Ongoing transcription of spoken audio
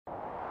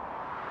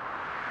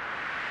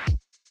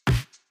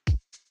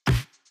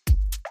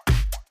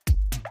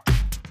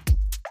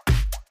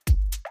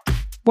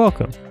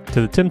Welcome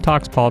to the Tim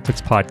Talks Politics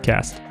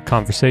podcast, a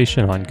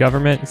conversation on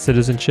government,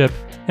 citizenship,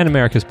 and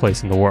America's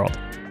place in the world.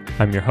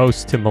 I'm your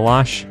host, Tim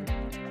Malash.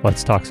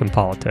 Let's talk some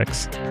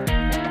politics.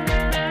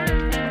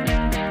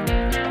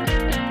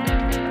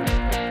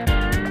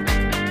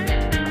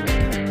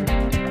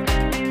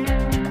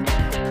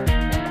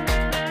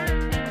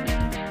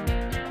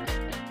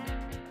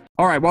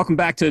 All right, welcome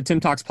back to Tim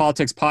Talks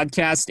Politics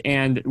podcast,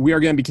 and we are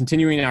going to be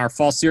continuing our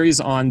fall series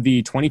on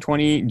the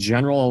 2020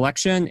 general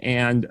election.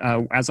 And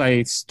as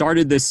I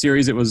started this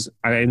series,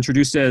 I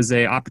introduced it as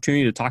an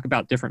opportunity to talk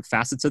about different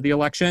facets of the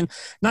election,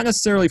 not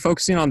necessarily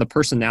focusing on the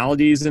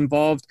personalities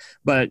involved,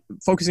 but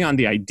focusing on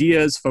the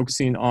ideas,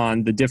 focusing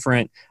on the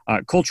different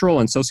cultural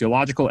and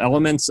sociological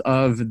elements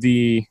of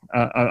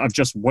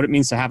just what it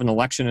means to have an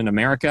election in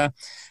America.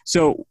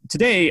 So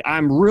today,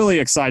 I'm really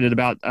excited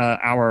about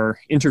our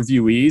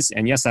interviewees,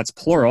 and yes, that's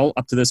plural.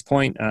 Up to this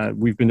point,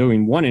 we've been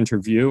doing one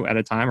interview at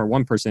a time, or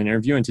one person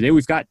interview, and today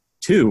we've got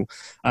two,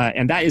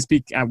 and that is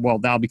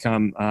that'll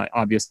become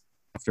obvious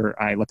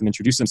after I let them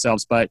introduce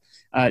themselves. But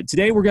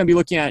today we're going to be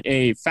looking at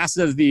a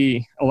facet of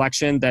the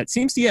election that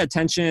seems to get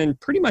attention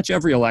pretty much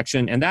every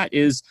election, and that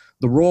is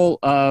the role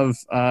of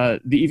the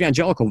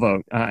evangelical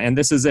vote. And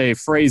this is a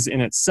phrase in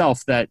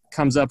itself that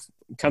comes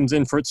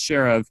in for its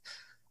share of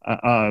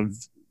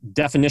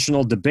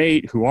definitional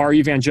debate. Who are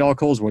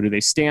evangelicals? What do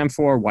they stand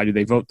for? Why do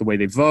they vote the way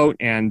they vote?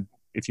 And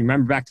if you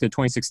remember back to the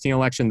 2016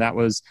 election, that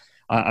was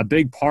a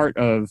big part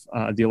of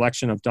the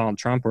election of Donald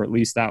Trump, or at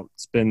least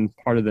that's been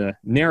part of the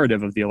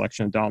narrative of the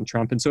election of Donald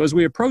Trump. And so as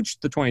we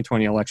approach the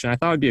 2020 election, I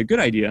thought it would be a good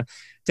idea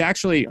to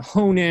actually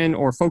hone in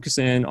or focus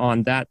in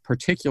on that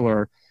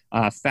particular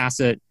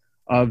facet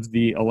of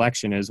the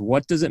election. Is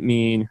what does it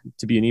mean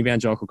to be an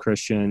evangelical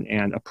Christian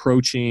and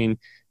approaching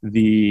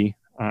the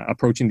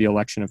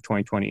election of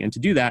 2020. And to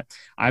do that,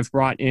 I've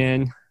brought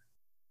in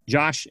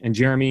Josh and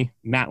Jeremy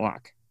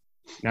Matlock.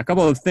 Now, a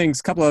couple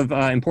of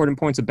important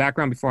points of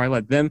background before I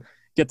let them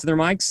get to their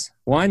mics.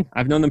 One,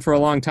 I've known them for a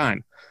long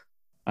time.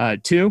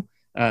 Two,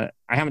 I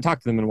haven't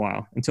talked to them in a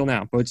while until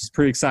now, which is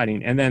pretty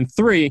exciting. And then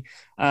three,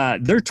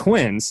 they're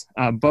twins.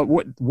 But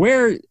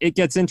where it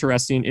gets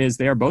interesting is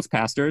they are both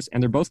pastors,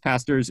 and they're both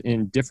pastors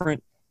in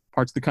different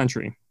parts of the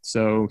country.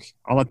 So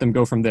I'll let them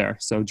go from there.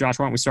 So Josh,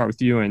 why don't we start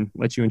with you and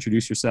let you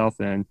introduce yourself,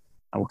 and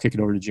I will kick it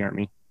over to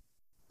Jeremy.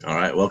 All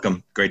right.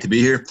 Welcome. Great to be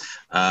here.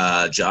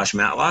 Josh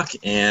Matlock,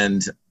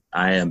 and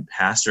I am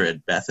pastor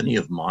at Bethany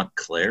of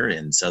Montclair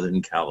in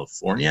Southern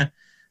California,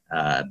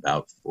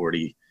 about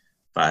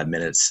 45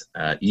 minutes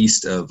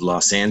east of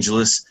Los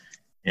Angeles,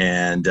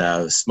 and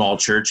a small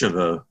church of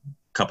a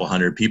couple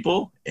hundred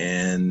people,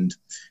 and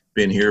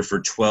been here for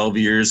 12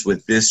 years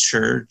with this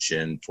church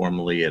and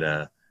formerly at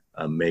a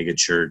mega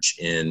church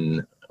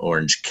in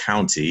Orange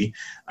County.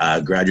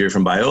 Graduated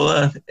from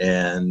Biola,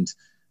 and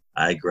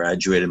I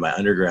graduated my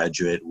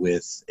undergraduate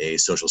with a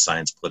social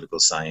science, political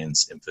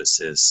science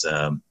emphasis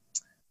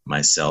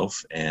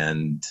myself,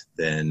 and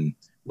then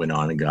went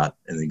on and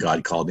then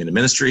God called me into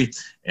ministry.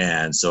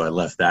 And so I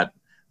left that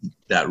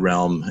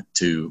realm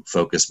to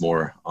focus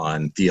more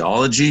on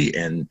theology,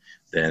 and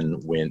then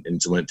went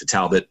to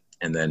Talbot,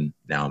 and then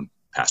now I'm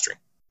pastoring.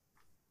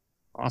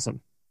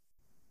 Awesome.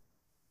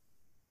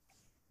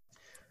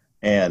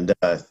 And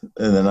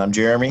then I'm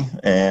Jeremy,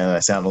 and I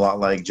sound a lot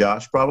like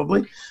Josh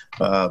probably,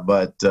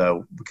 but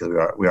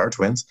because we are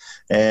twins.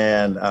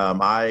 And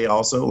I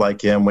also, like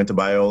him, went to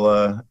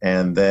Biola,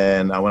 and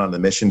then I went on the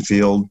mission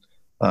field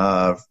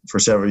for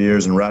several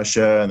years in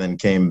Russia, and then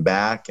came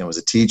back and was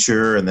a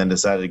teacher, and then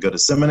decided to go to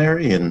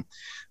seminary and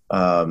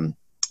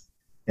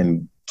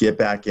get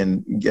back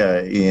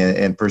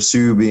and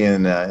pursue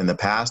being in the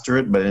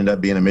pastorate, but ended up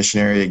being a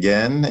missionary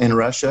again in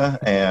Russia,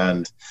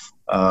 and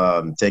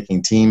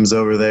taking teams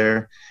over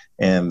there,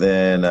 and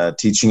then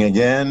teaching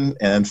again,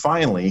 and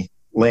finally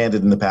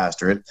landed in the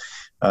pastorate.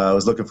 I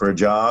was looking for a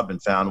job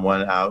and found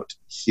one out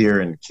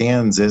here in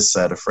Kansas.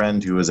 I had a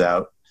friend who was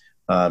out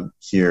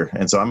here.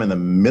 And so I'm in the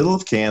middle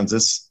of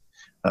Kansas,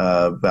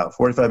 about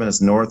 45 minutes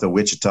north of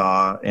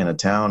Wichita, in a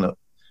town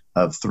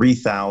of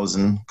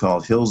 3,000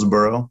 called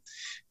Hillsboro.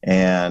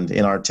 And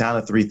in our town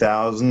of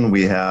 3,000,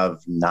 we have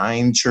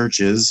 9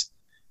 churches,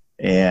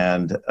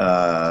 and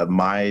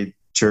my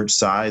church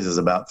size is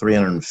about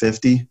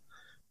 350.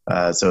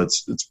 So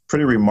it's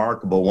pretty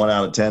remarkable. 1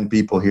 out of 10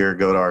 people here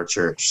go to our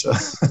church. So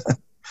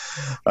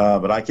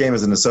but I came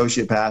as an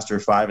associate pastor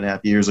 5.5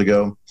 years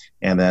ago,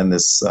 and then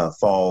this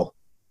fall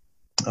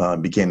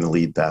became the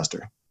lead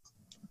pastor.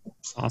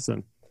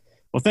 Awesome.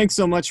 Well, thanks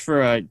so much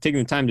for taking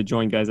the time to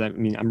join, guys. I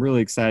mean, I'm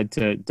really excited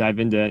to dive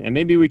into it. And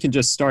maybe we can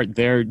just start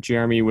there,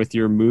 Jeremy, with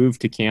your move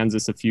to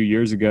Kansas a few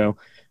years ago,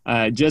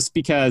 just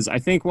because I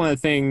think one of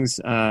the things,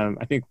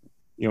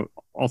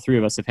 all three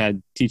of us have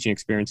had teaching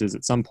experiences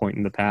at some point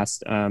in the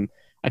past.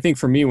 I think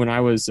for me, when I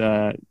was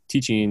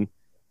teaching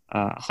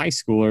high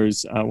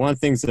schoolers, one of the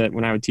things that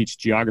when I would teach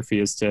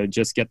geography is to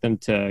just get them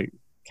to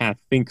kind of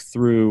think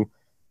through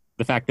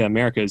the fact that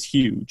America is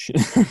huge.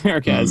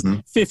 America has Mm-hmm.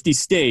 50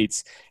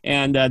 states,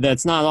 and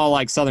that's not all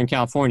like Southern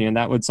California, and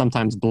that would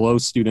sometimes blow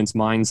students'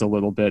 minds a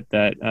little bit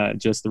that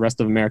just the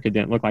rest of America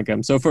didn't look like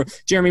them. So for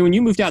Jeremy, when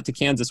you moved out to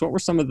Kansas, what were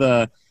some of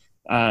the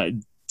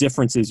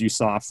differences you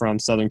saw from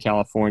Southern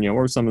California? What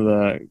were some of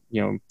the,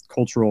 you know,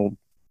 cultural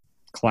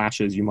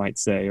clashes, you might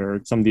say,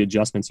 or some of the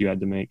adjustments you had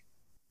to make?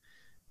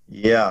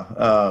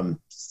 Yeah,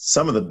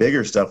 some of the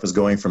bigger stuff was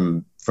going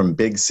from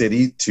big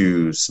city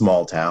to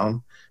small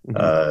town,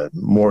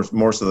 more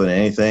so than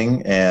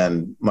anything.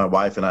 And my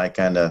wife and I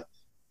kind of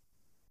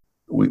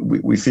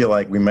we feel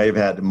like we may have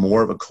had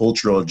more of a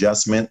cultural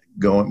adjustment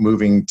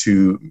moving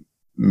to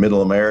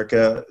Middle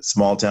America,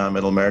 small town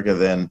Middle America,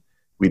 than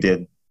we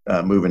did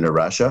moving to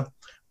Russia.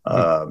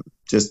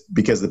 Just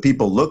because the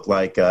people look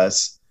like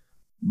us,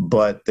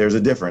 but there's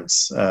a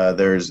difference.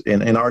 There's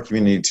in our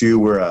community too.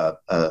 We're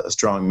a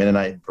strong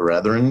Mennonite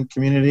Brethren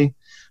community,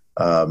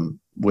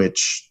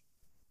 which,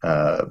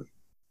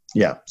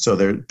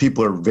 so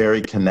people are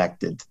very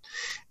connected,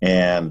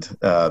 and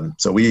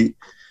so we,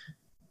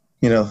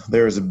 you know,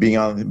 there's a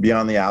beyond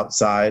the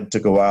outside.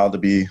 Took a while to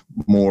be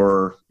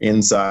more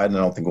inside, and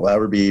I don't think we'll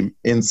ever be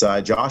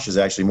inside. Josh is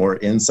actually more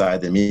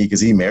inside than me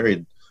because he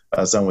married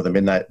someone with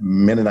a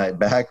Mennonite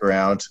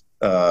background,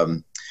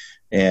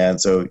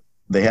 and so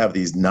they have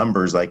these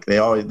numbers, like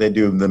they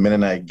do the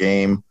Mennonite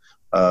game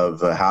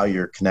of how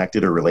you're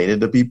connected or related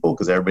to people,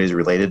 because everybody's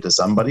related to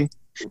somebody.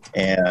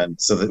 And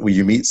so that when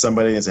you meet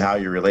somebody and say how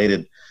you're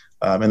related,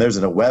 and there's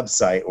a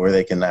website where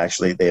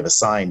they have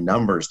assigned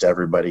numbers to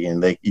everybody,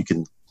 and you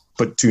can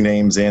put two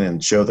names in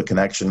and show the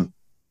connection.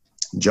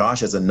 Josh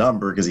has a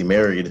number because he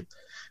married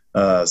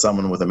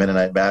someone with a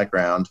Mennonite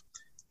background.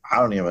 I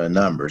don't even have a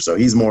number, so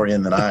he's more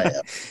in than I am.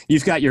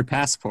 You've got your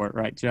passport,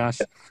 right, Josh?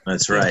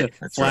 That's right.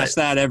 Flash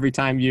that every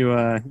time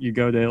you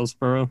go to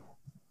Hillsboro.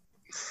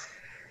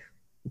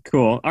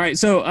 Cool. All right,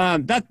 so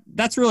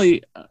that's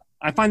really,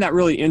 I find that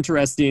really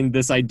interesting.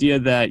 This idea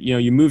that, you know,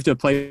 you move to a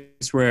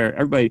place where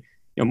everybody,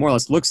 you know, more or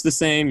less looks the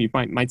same. You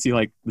might see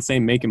like the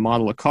same make and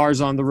model of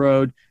cars on the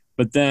road,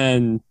 but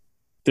then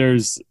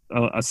there's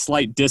a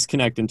slight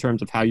disconnect in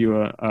terms of how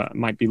you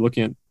might be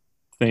looking at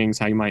things,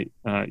 how you might,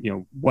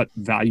 what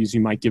values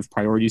you might give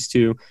priorities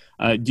to.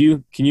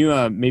 Can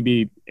you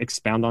maybe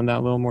expound on that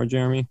a little more,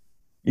 Jeremy?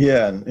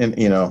 Yeah, and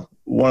you know,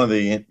 one of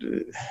the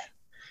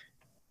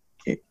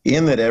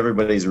in that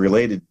everybody's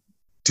related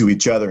to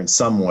each other in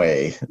some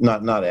way,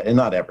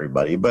 not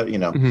everybody, but you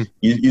know,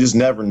 you just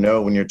never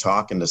know when you're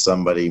talking to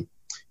somebody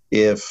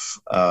if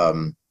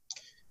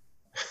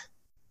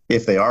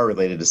they are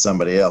related to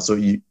somebody else.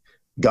 So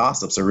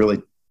gossip's a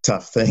really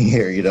tough thing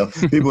here. You know,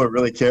 people are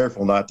really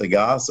careful not to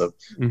gossip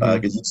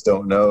because you just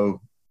don't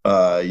know.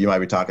 You might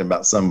be talking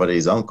about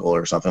somebody's uncle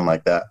or something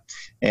like that,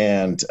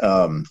 and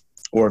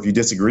or if you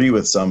disagree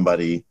with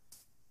somebody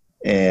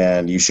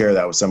and you share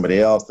that with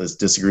somebody else, this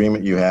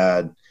disagreement you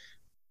had,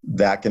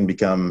 that can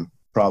become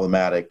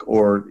problematic.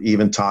 Or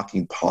even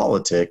talking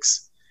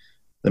politics,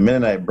 the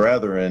Mennonite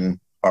Brethren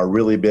are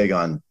really big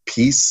on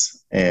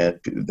peace, and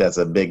that's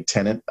a big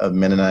tenet of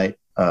Mennonite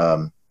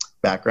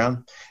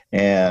background.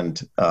 And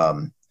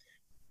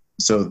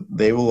so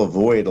they will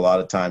avoid a lot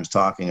of times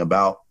talking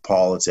about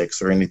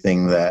politics or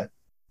anything that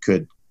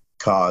could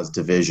cause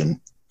division.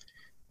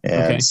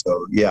 And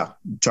so, yeah,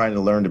 trying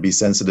to learn to be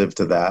sensitive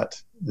to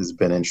that has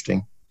been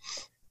interesting.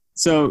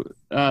 So,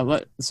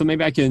 so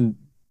maybe I can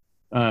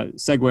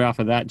segue off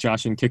of that,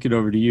 Josh, and kick it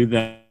over to you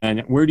then.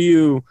 Where do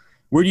you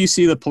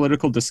see the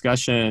political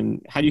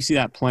discussion? How do you see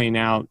that playing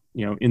out,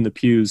 you know, in the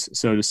pews,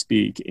 so to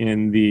speak,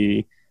 in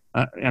the,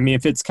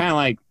 if it's kind of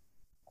like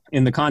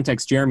in the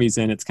context Jeremy's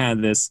in, it's kind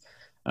of this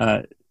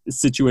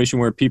situation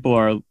where people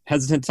are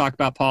hesitant to talk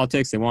about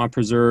politics. They want to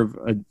preserve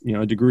a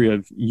degree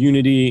of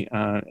unity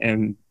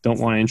and don't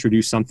want to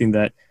introduce something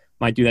that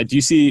might do that. Do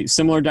you see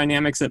similar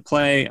dynamics at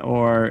play,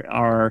 or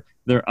are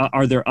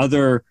there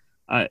other?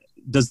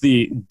 Does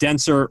the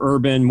denser,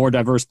 urban, more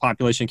diverse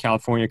population in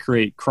California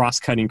create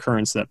cross-cutting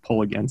currents that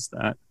pull against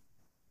that?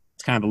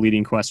 It's kind of a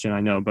leading question,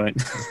 I know, but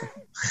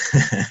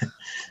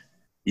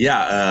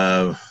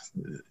yeah,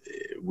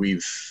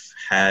 we've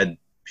had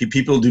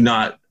people do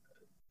not.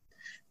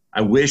 I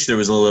wish there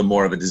was a little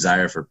more of a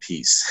desire for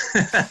peace,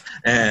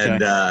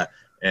 and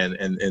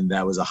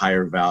that was a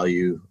higher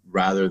value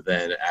rather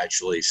than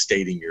actually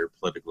stating your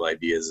political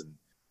ideas and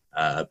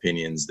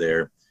opinions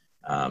there.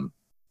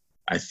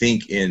 I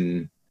think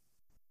in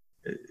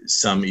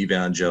some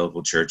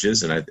evangelical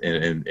churches,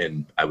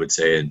 and I would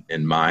say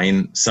in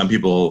mine, some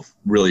people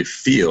really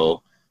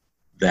feel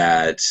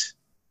that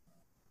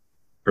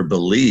or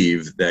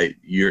believe that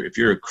if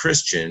you're a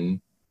Christian,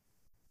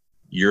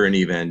 you're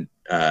an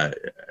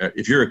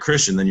if you're a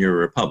Christian, then you're a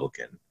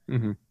Republican.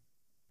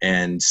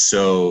 And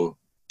so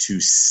to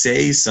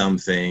say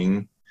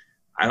something,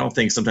 I don't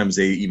think sometimes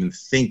they even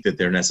think that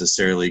they're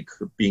necessarily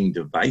being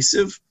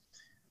divisive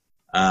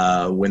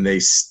when they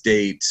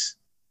state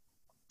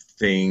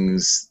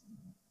things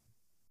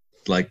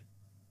like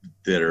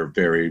that are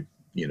very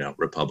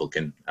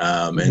Republican.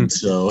 And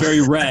so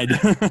very red,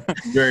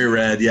 very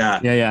red. Yeah.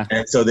 Yeah.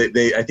 And so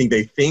I think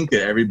they think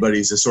that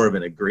everybody's just sort of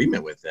in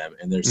agreement with them,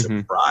 and they're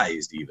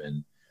surprised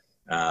even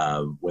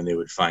when they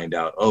would find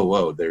out, oh,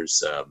 whoa,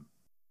 there's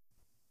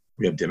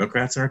we have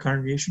Democrats in our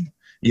congregation,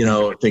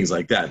 things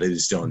like that. They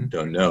just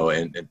don't know.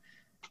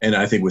 And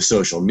I think with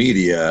social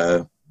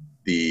media,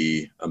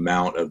 the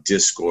amount of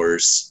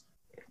discourse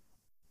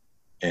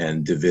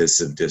and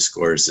divisive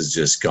discourse has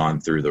just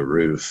gone through the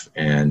roof,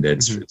 and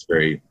it's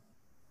very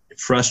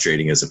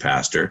frustrating as a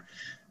pastor.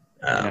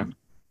 How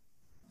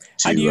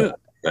do you?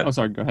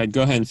 Sorry. Go ahead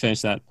and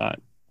finish that thought.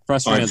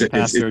 Frustrating as a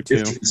pastor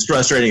too. It's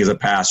frustrating as a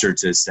pastor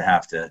to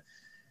have to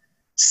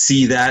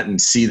see that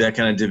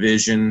kind of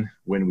division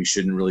when we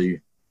shouldn't really.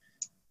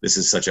 This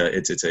is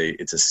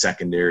it's a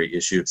secondary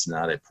issue. It's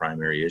not a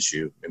primary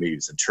issue. Maybe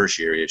it's a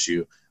tertiary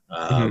issue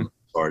as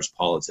far as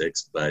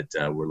politics, but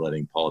we're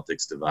letting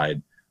politics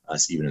divide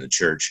us even in the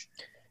church.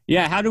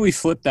 Yeah. How do we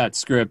flip that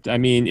script? I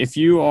mean, if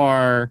you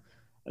are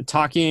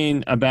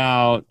talking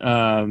about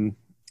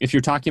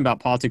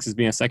politics as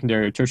being a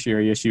secondary or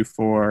tertiary issue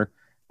for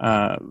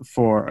a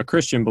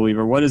Christian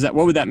believer, what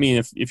would that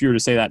mean if you were to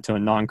say that to a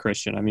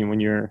non-Christian? I mean, when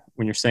you're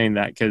saying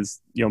that,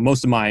 because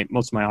most of my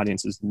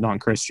audience is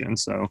non-Christian,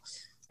 so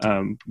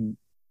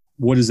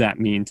what does that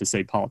mean to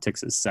say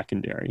politics is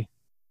secondary?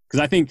 Because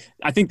I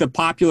think the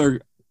popular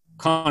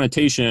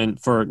connotation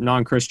for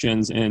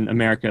non-Christians in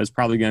America is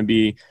probably going to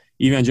be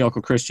evangelical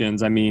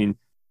Christians. I mean,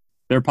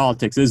 their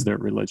politics is their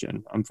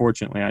religion.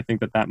 Unfortunately, I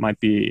think that might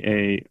be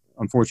a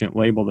unfortunate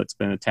label that's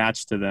been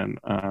attached to them.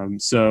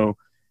 So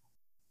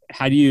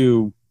how do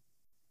you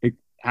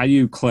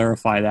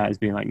clarify that as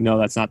being like, no,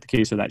 that's not the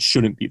case, or that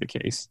shouldn't be the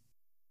case?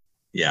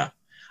 Yeah,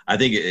 I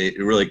think it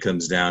really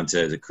comes down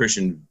to the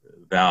Christian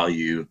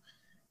value.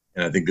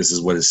 And I think this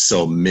is what is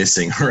so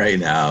missing right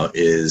now,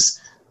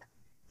 is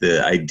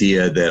the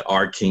idea that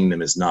our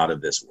kingdom is not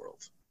of this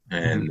world.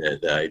 And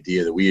the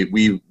idea that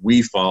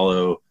we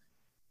follow,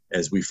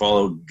 as we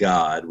follow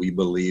God, we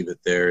believe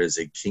that there is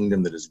a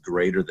kingdom that is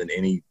greater than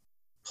any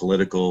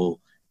political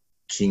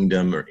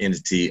kingdom or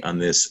entity on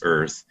this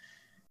earth.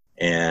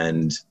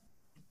 And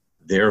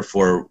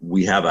therefore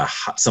we have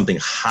something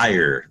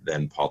higher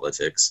than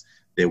politics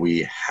that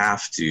we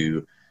have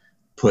to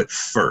put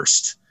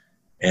first.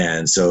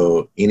 And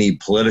so any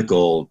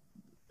political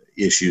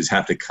issues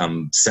have to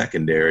come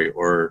secondary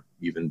or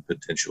even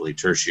potentially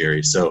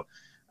tertiary. So,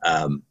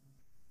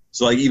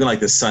 even like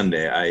this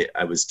Sunday,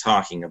 I was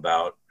talking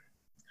about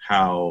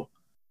how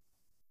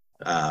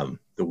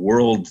the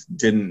world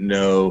didn't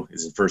know,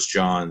 is in 1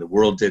 John, the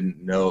world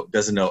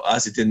doesn't know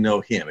us. It didn't know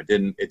him. It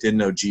didn't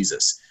know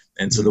Jesus.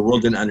 And so the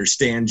world didn't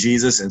understand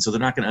Jesus. And so they're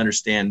not going to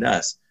understand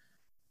us.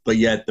 But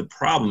yet the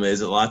problem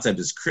is that a lot of times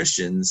as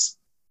Christians,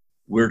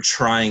 we're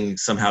trying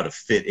somehow to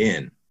fit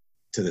in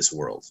to this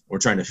world. We're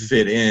trying to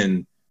fit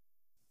in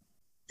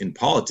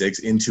politics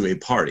into a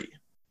party.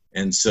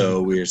 And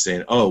so we're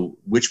saying, oh,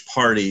 which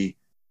party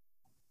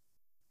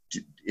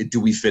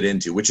do we fit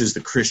into? Which is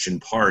the Christian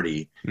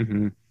party?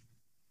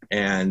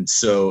 And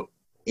so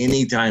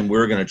anytime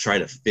we're going to try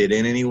to fit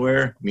in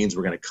anywhere means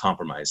we're going to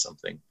compromise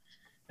something.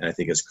 And I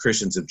think as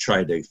Christians have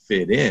tried to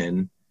fit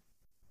in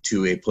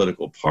to a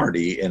political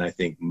party, and I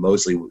think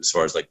mostly as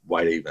far as like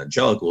white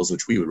evangelicals,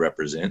 which we would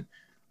represent,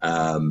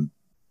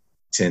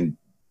 tend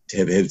to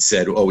have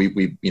said, oh,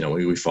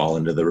 we fall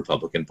into the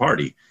Republican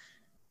Party.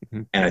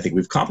 And I think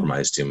we've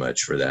compromised too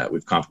much for that.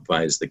 We've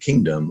compromised the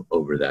kingdom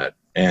over that.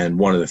 And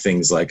one of the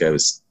things, like I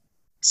was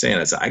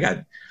saying,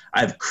 I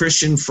have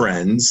Christian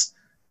friends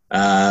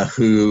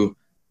who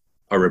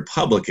are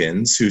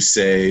Republicans who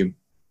say,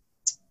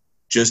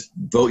 just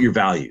vote your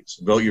values.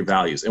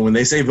 And when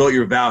they say vote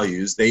your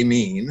values, they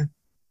mean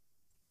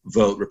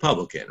vote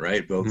Republican,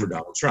 right? Vote for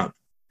Donald Trump.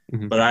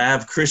 But I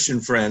have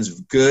Christian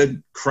friends,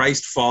 good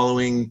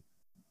Christ-following,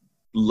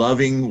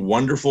 loving,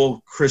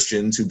 wonderful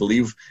Christians who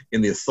believe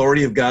in the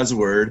authority of God's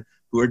word,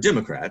 who are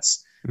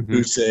Democrats,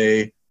 who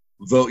say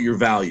vote your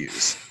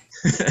values.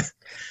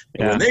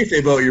 When they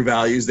say vote your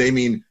values, they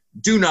mean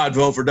do not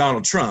vote for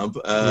Donald Trump.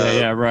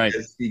 Right.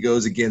 He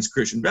goes against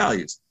Christian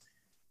values.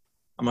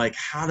 I'm like,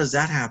 how does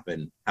that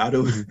happen? How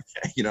can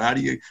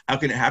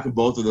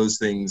both of those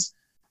things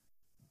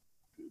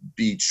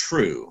be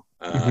true?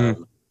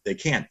 They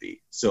can't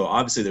be. So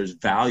obviously there's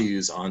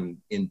values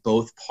in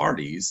both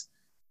parties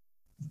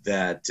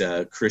that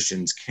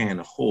Christians can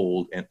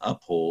hold and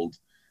uphold,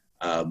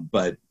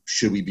 but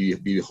should we be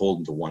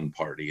beholden to one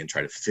party and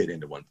try to fit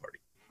into one party?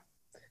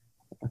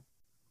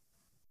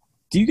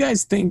 Do you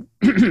guys think,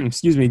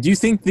 excuse me, do you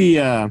think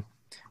the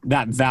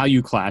that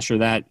value clash, or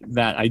that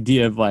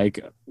idea of like,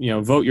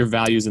 vote your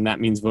values and that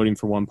means voting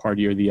for one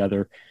party or the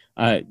other,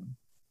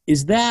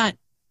 is that,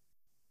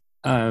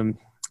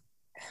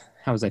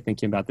 how was I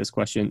thinking about this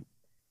question?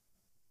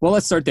 Well,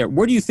 let's start there.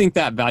 Where do you think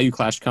that value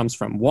clash comes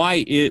from?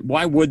 Why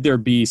would there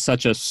be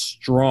such a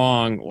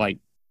strong,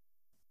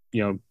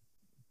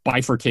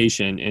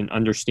 bifurcation in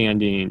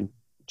understanding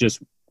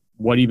just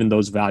what even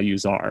those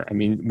values are? I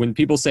mean, when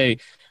people say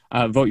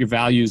vote your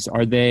values,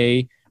 when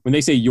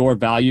they say your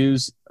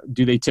values,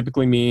 do they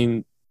typically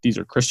mean these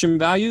are Christian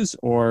values,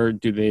 or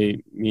do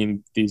they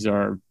mean these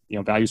are,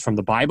 values from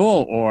the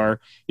Bible, or,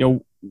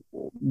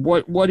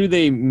 what do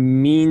they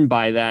mean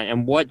by that,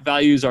 and what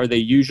values are they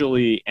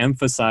usually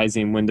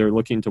emphasizing when they're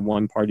looking to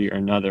one party or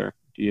another,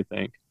 do you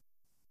think?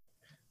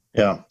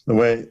 Yeah, the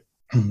way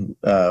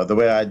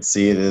I'd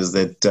see it is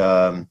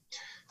that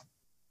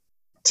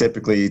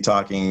typically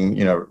talking,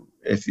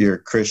 if you're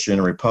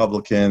Christian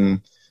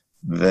Republican,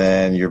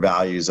 then your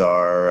values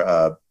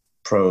are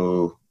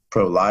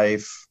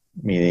pro-life,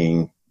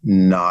 meaning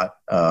not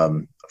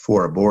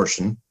for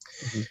abortion,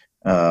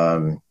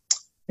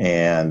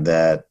 and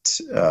that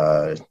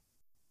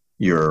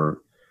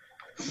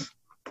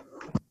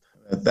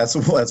that's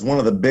one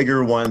of the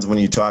bigger ones when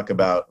you talk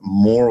about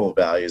moral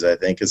values, I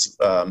think, is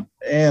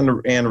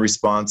and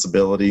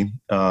responsibility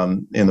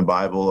in the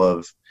Bible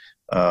of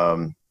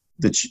that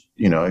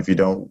if you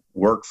don't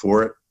work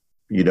for it,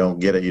 you don't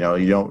get it. You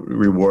don't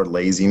reward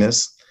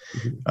laziness.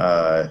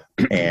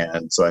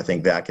 And so I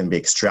think that can be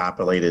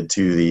extrapolated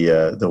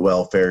to the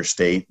welfare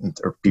state,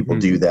 or people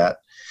do that.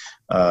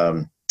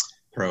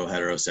 Pro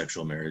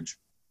heterosexual marriage.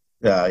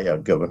 Yeah,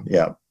 good one.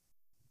 Yeah.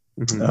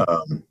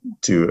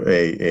 To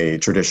a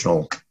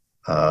traditional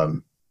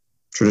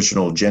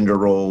gender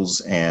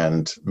roles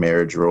and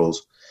marriage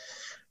roles.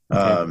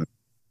 And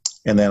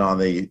then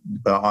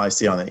I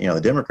see on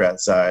the Democrat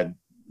side,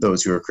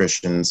 those who are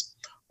Christians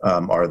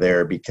are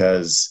there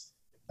because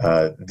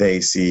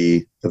they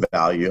see the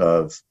value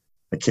of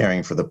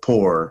caring for the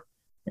poor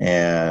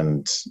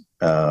and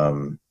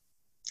the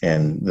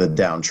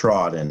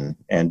downtrodden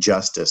and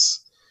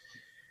justice.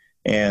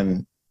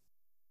 And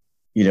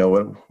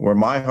where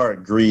my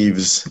heart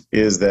grieves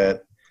is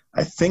that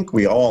I think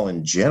we all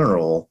in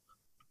general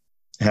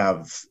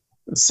have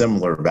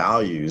similar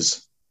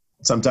values.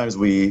 Sometimes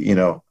we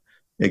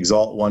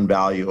exalt one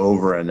value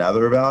over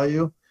another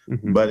value,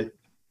 but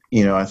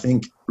I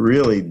think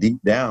really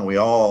deep down we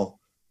all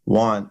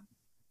want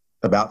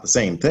about the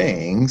same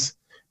things.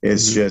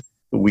 It's just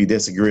we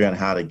disagree on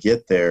how to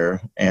get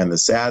there. And the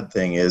sad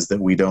thing is that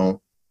we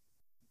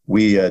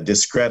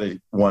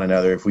discredit one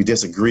another. If we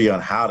disagree on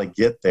how to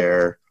get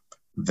there,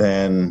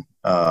 then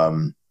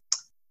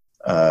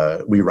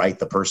we write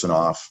the person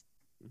off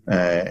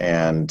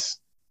and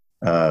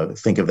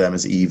think of them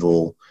as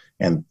evil,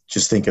 and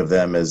just think of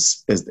them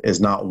as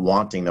not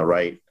wanting the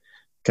right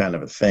kind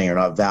of a thing, or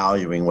not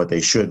valuing what they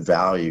should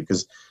value.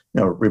 Because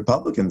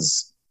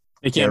Republicans,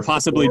 they can't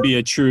possibly be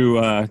a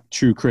true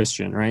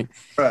Christian, right?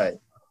 Right.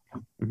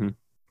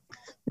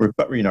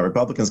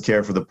 Republicans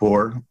care for the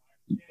poor.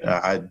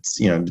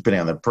 Depending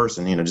on the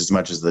person, just as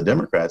much as the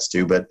Democrats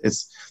do. But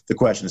the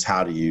question is,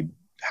 how do you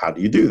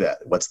do that?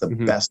 What's the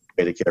best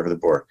way to care for the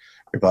poor?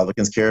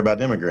 Republicans care about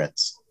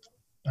immigrants.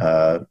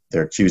 They're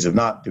accused of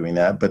not doing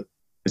that, but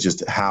it's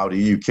just, how do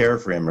you care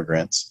for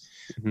immigrants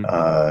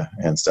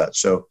and such?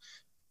 So,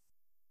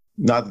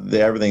 not that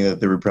everything that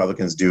the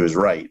Republicans do is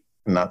right.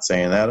 I'm not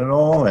saying that at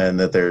all, and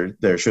that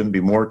there shouldn't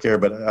be more care.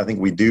 But I think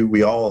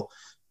we all,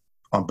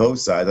 on both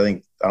sides.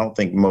 I don't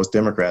think most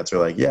Democrats are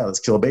like, yeah, let's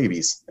kill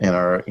babies, and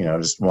are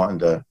just wanting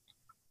to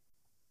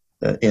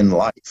end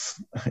life.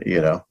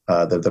 That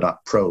they're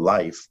not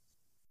pro-life,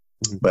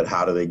 but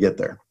how do they get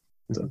there?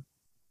 So.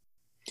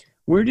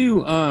 Where do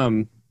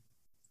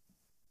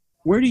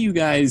you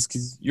guys,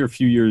 because you're a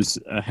few years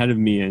ahead of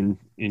me in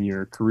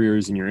your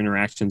careers and your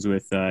interactions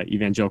with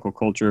evangelical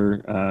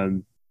culture.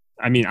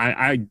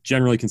 I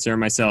generally consider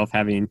myself,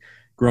 having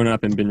grown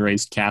up and been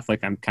raised Catholic,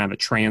 I'm kind of a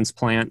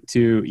transplant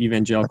to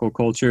evangelical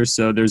culture.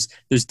 So there's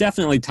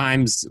definitely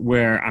times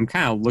where I'm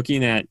kind of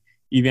looking at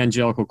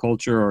evangelical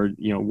culture, or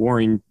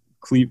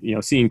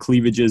seeing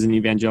cleavages in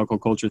evangelical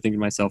culture, thinking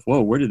to myself,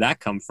 whoa, where did that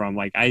come from?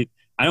 Like, I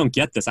don't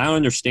get this. I don't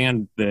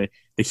understand the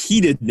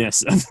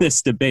heatedness of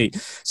this debate.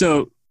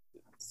 So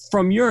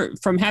from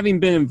having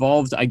been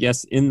involved, I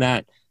guess, in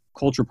that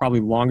culture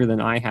probably longer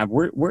than I have,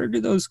 where do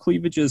those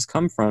cleavages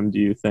come from, do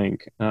you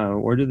think?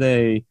 Where do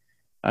they,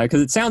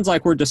 because it sounds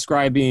like we're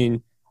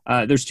describing,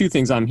 there's two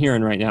things I'm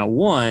hearing right now.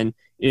 One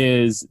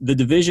is the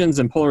divisions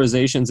and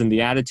polarizations and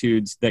the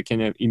attitudes that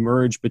can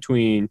emerge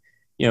between,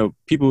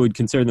 people who would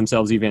consider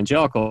themselves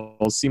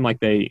evangelicals, seem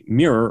like they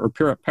mirror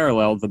or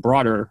parallel the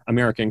broader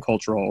American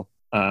cultural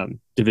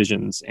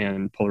divisions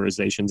and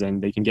polarizations,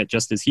 and they can get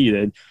just as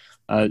heated.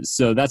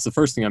 So that's the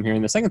first thing I'm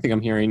hearing. The second thing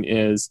I'm hearing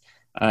is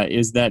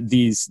that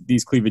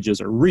these cleavages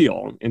are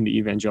real in the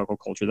evangelical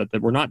culture,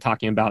 that we're not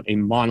talking about a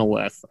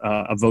monolith,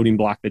 a voting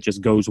bloc that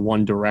just goes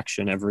one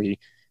direction every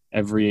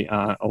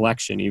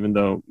election, even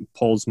though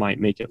polls might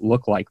make it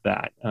look like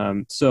that.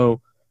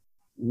 So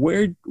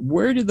where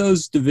do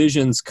those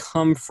divisions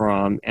come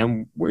from,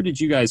 and where did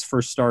you guys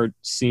first start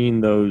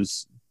seeing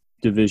those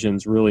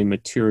divisions really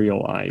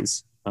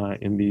materialize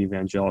in the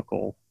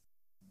evangelical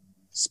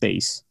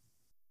space?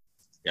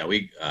 Yeah,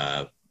 we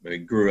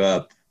grew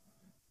up.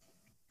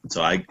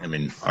 So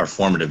our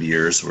formative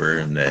years were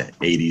in the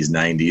 80s,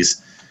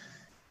 90s,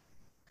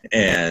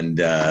 and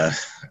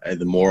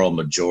the moral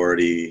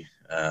majority,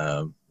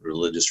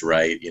 religious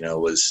right,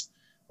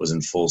 was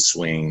in full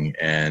swing,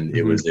 and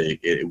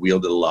it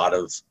wielded a lot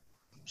of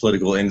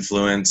political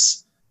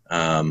influence.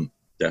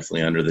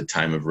 Definitely under the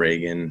time of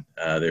Reagan,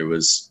 there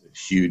was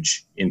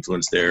huge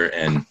influence there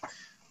and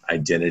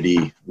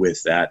identity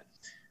with that.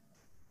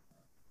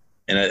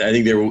 And I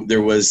think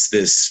there was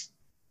this,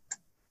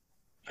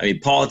 I mean,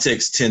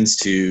 politics tends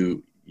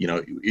to,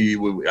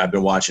 I've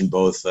been watching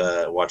both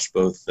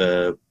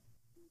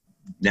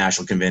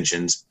national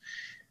conventions.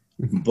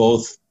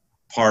 Both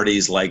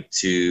parties like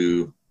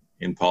to,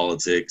 in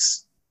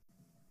politics,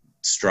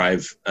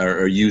 strive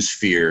or use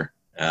fear,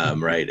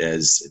 right,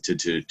 as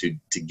to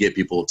get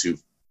people to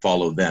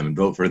follow them and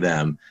vote for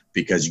them,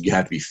 because you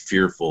have to be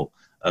fearful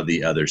of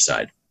the other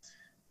side.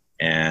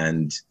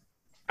 And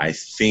I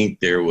think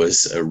there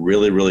was a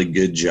really, really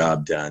good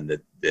job done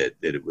that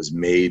it was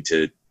made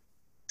that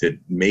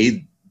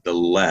made the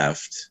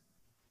left,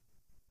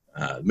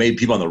 made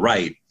people on the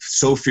right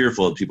so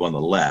fearful of people on the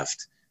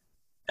left,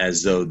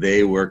 as though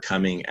they were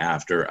coming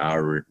after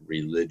our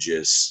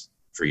religious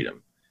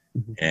freedom.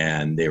 Mm-hmm.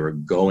 And they were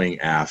going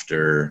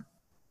after,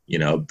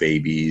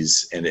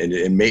 babies, and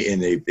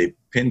they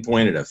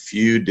pinpointed a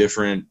few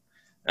different,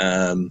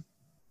 things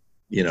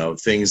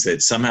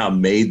that somehow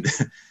made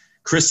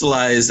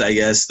crystallized, I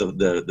guess,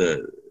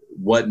 the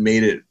what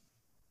made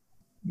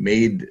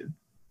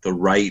the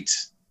right,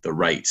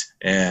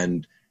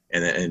 and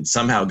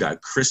somehow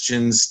got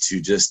Christians to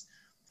just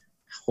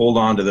hold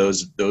on to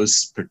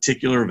those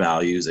particular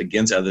values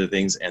against other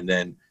things, and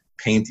then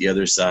paint the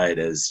other side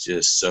as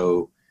just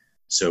so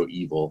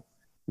evil.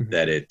 Mm-hmm.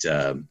 that it.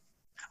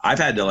 I've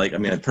had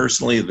to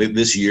personally,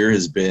 this year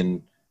has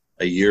been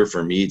a year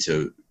for me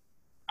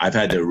I've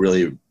had to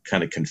really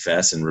kind of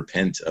confess and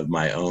repent of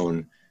my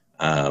own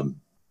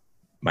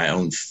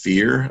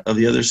fear of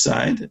the other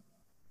side,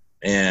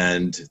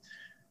 and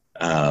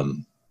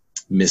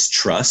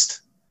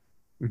mistrust.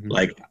 Mm-hmm.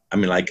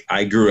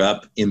 I grew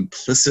up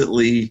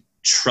implicitly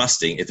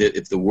trusting,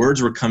 if the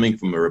words were coming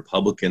from a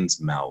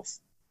Republican's mouth,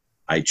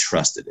 I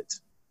trusted it.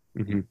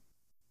 Mm-hmm.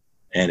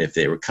 And if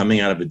they were coming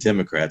out of a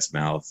Democrat's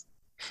mouth,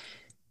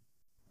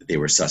 they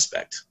were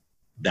suspect.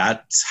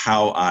 That's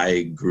how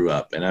I grew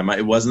up. And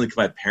it wasn't like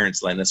my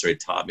parents necessarily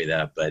taught me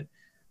that, but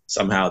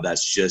somehow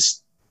that's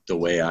just the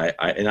way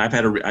I've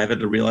had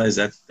to realize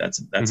that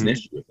that's mm-hmm. an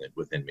issue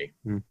within me,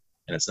 mm-hmm.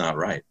 and it's not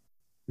right.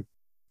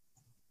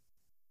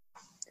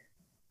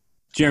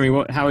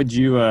 Jeremy, how would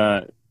you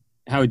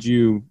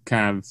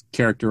kind of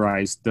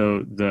characterize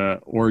the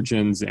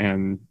origins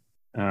and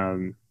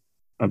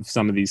of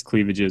some of these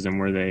cleavages and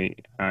where they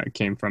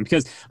came from?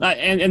 Because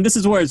and this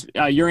is where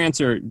your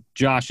answer,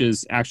 Josh,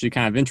 is actually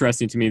kind of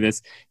interesting to me.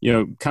 This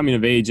coming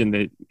of age in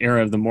the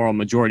era of the moral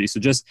majority.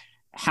 So just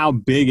how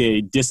big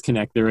a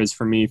disconnect there is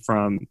for me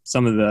from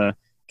some of the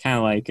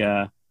kind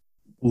of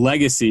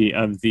legacy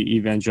of the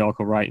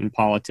evangelical right in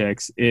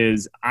politics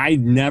is I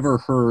never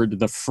heard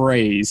the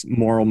phrase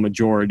moral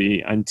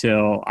majority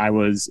until I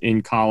was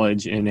in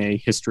college in a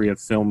history of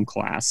film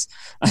class.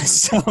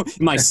 So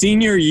my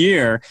senior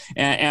year,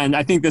 and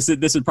I think this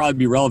would probably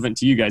be relevant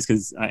to you guys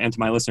and to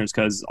my listeners,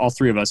 because all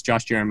three of us,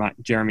 Josh,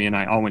 Jeremy, and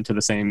I all went to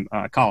the same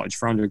college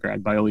for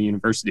undergrad, Biola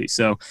University.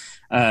 So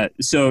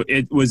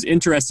it was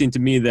interesting to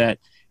me that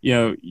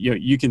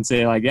you can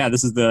say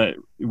this is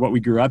what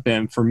we grew up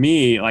in. For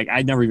me,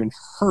 I'd never even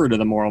heard of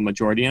the moral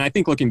majority. And I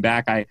think looking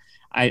back,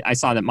 I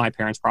saw that my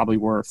parents probably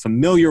were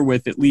familiar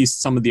with at least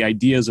some of the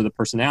ideas or the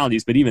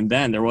personalities, but even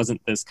then there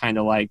wasn't this kind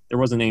of there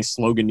wasn't any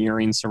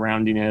sloganeering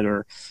surrounding it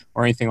or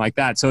anything like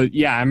that. So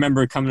yeah, I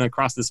remember coming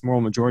across this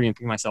moral majority and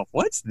thinking to myself,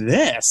 what's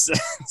this?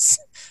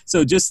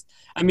 So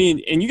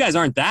and you guys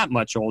aren't that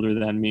much older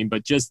than me,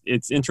 but just,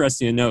 it's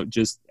interesting to note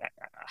just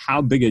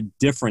how big a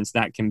difference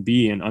that can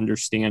be in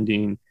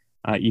understanding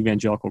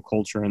evangelical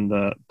culture in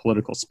the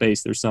political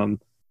space. There's some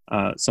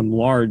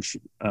large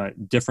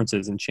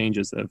differences and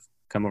changes that have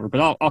come over.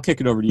 But I'll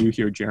kick it over to you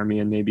here, Jeremy,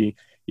 and maybe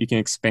you can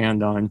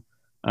expand on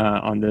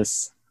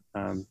this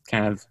kind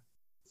of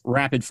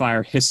rapid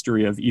fire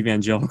history of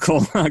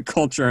evangelical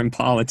culture and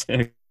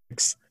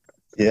politics.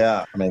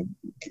 Yeah,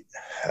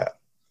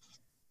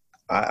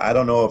 I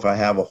don't know if I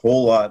have a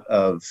whole lot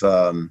of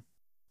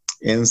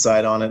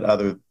insight on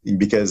it,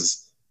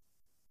 because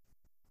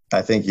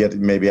I think you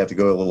maybe have to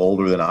go a little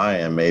older than I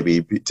am,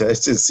 maybe to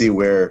see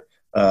where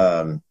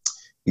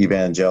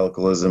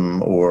evangelicalism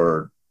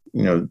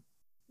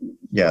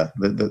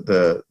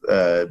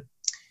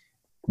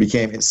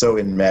became so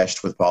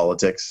enmeshed with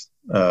politics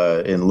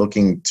in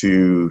looking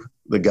to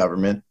the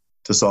government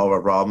to solve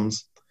our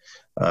problems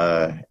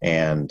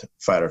and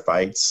fight our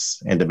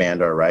fights and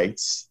demand our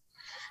rights.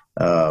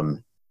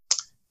 I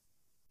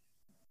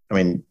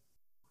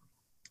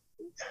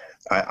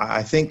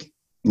think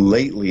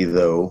lately,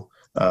 though,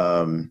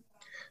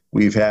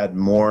 we've had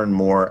more and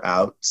more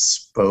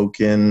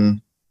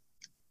outspoken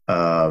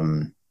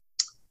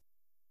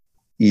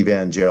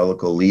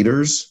evangelical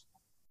leaders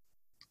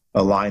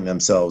align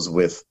themselves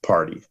with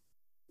party,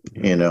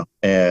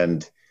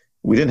 and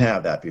we didn't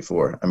have that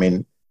before.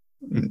 The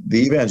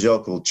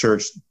evangelical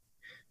church,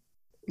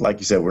 like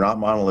you said, we're not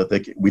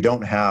monolithic. We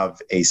don't have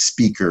a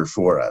speaker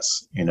for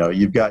us.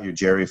 You've got your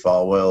Jerry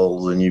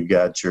Falwells and you've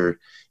got your,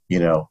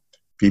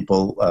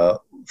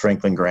 people,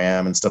 Franklin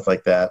Graham and stuff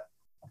like that.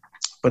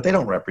 But they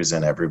don't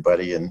represent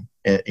everybody, and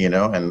I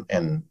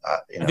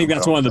think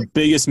that's one of the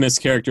biggest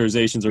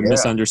mischaracterizations or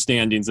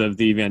misunderstandings of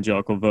the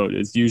evangelical vote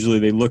is usually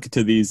they look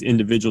to these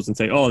individuals and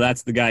say, "Oh,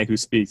 that's the guy who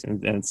speaks,"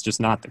 and it's just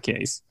not the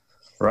case.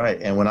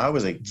 Right. And when I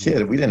was a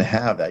kid, we didn't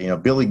have that.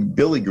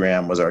 Billy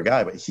Graham was our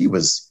guy, but he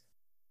was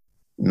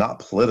not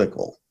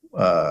political.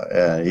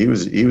 He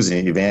was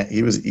an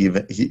evangelist.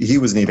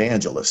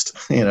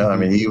 I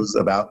mean, he was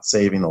about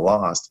saving the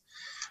lost.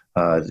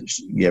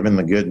 Given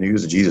the good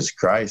news of Jesus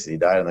Christ, he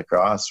died on the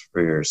cross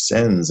for your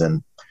sins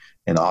and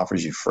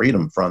offers you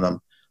freedom from them.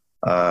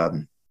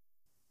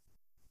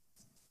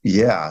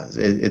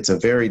 It's a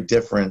very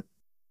different.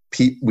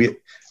 We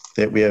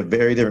have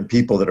very different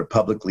people that are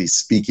publicly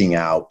speaking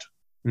out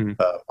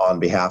on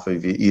behalf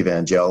of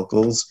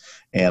evangelicals,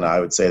 and I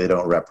would say they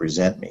don't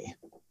represent me.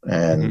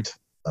 And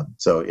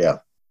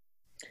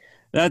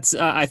that's.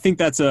 I think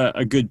that's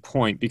a good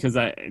point because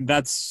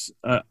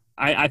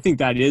I think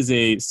that is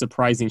a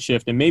surprising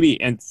shift,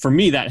 and for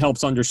me, that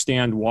helps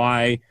understand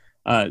why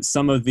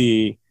some of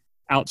the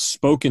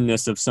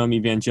outspokenness of some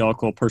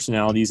evangelical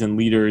personalities and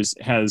leaders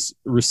has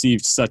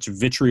received such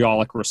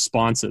vitriolic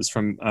responses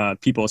from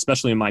people,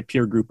 especially in my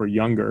peer group or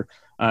younger,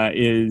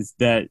 is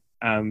that,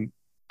 again,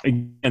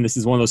 this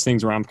is one of those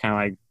things where I'm kind of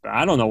like,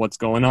 I don't know what's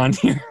going on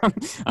here.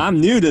 I'm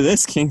new to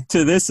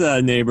this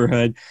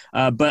neighborhood,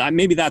 but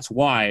maybe that's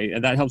why.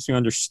 That helps me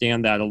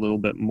understand that a little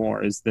bit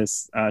more, is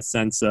this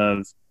sense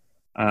of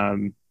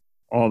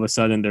all of a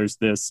sudden there's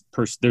this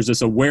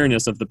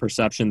awareness of the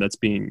perception that's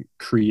being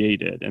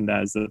created, and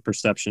that is the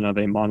perception of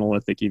a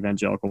monolithic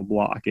evangelical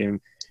bloc, and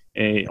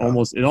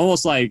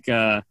almost like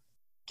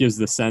gives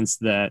the sense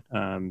that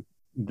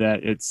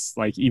that it's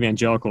like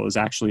evangelical is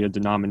actually a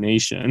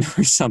denomination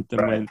or something,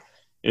 when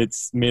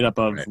it's made up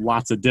of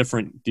lots of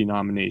different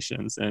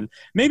denominations. And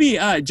maybe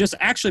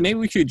maybe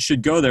we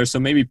should go there. So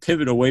maybe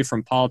pivot away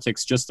from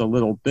politics just a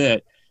little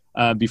bit.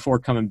 Before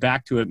coming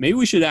back to it, maybe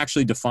we should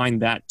actually define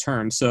that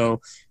term.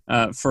 So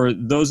for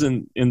those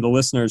in the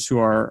listeners who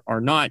are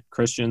not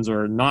Christians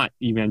or not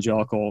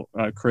evangelical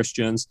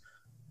Christians,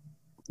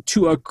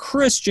 to a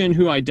Christian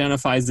who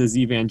identifies as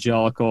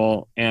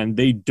evangelical and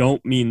they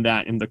don't mean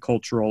that in the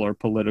cultural or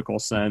political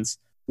sense,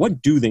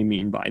 what do they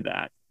mean by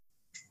that?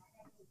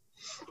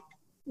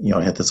 You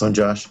want to hit this one,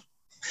 Josh?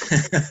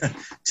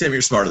 Tim,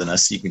 you're smarter than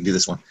us. You can do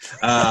this one.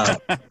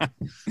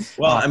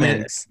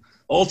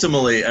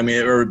 Ultimately,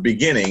 or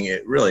beginning,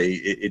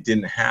 it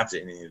didn't have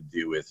anything to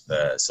do with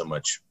so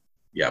much,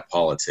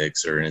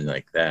 politics or anything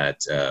like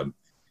that.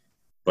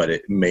 But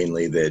it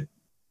mainly that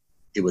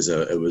it was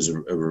a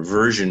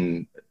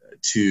reversion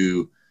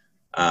to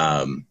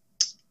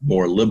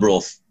more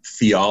liberal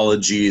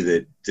theology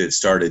that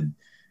started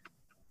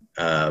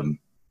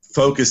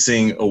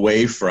focusing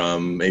away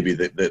from maybe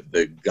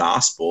the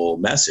gospel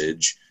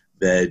message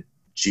that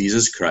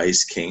Jesus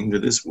Christ came to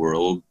this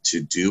world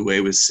to do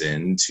away with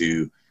sin,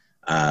 to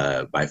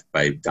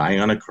by dying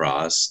on a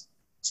cross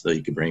so that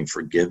he could bring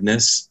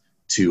forgiveness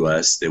to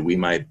us, that we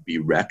might be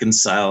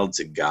reconciled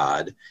to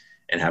God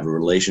and have a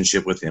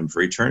relationship with him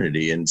for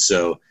eternity. And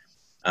so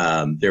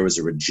there was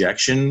a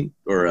rejection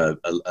or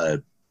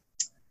a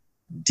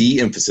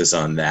de-emphasis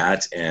on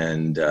that,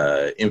 and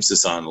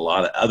emphasis on a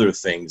lot of other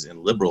things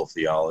in liberal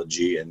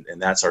theology, and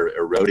that's our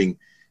eroding.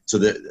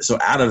 So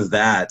out of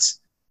that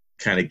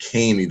kind of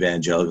came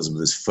evangelicalism,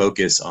 this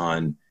focus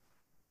on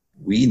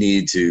we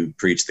need to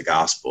preach the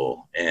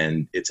gospel,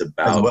 and it's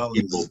about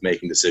people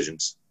making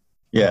decisions.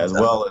 Yeah, as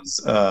well as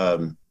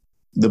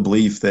the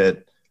belief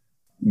that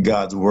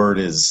God's word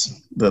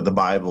is, the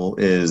Bible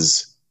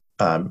is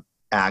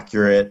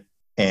accurate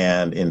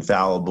and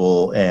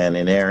infallible and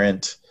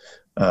inerrant,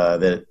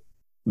 that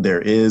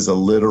there is a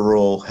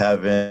literal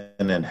heaven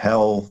and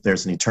hell,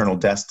 there's an eternal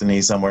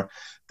destiny somewhere.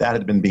 That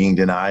had been being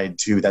denied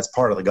too. That's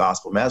part of the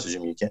gospel message. I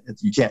mean,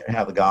 you can't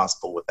have the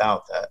gospel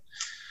without that.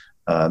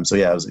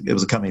 It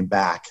was a coming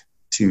back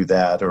to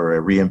that, or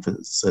a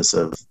reemphasis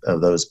of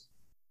those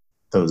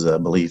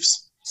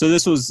beliefs.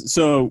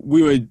 So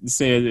we would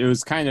say it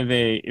was kind of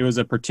a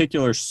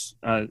particular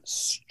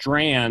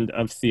strand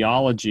of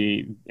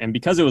theology, and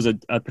because it was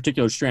a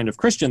particular strand of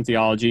Christian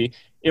theology,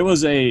 it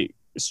was a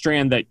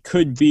strand that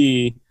could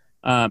be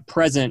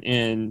present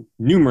in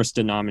numerous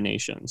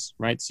denominations,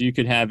 right? So you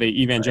could have a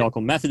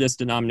evangelical Methodist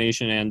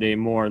denomination and a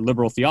more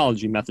liberal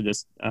theology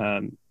Methodist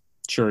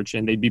church,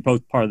 and they'd be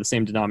both part of the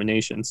same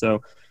denomination.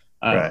 So,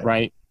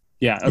 right?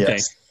 Yeah. Okay.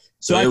 Yes.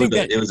 So I think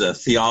it was a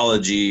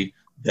theology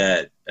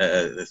that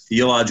the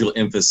theological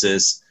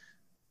emphasis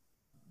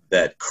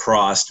that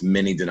crossed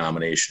many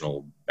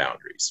denominational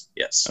boundaries.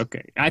 Yes.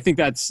 Okay. I think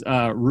that's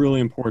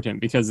really important,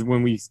 because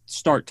when we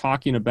start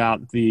talking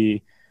about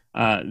the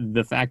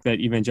fact that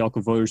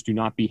evangelical voters do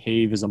not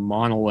behave as a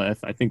monolith,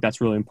 I think that's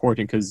really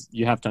important, because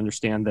you have to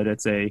understand that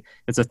it's a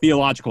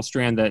theological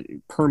strand that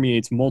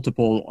permeates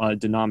multiple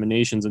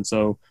denominations. And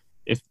so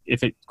if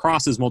it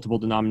crosses multiple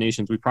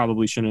denominations, we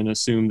probably shouldn't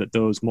assume that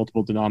those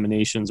multiple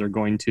denominations are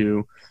going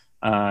to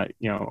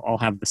all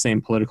have the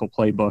same political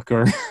playbook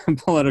or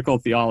political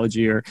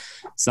theology or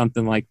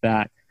something like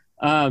that.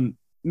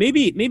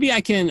 Maybe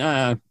I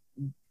can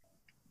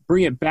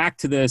bring it back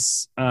to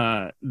this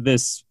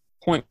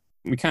point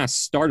we kind of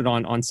started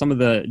on some of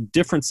the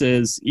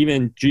differences,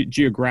 even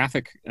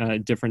geographic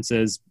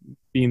differences,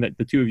 being that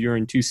the two of you are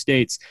in two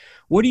states.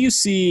 What do you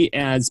see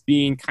as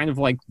being kind of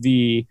like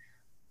the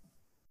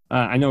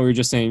I know we were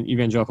just saying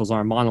evangelicals are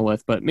a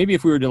monolith, but maybe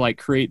if we were to like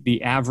create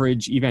the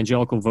average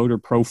evangelical voter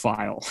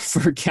profile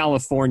for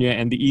California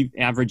and the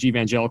average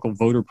evangelical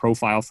voter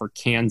profile for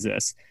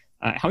Kansas,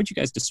 how would you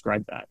guys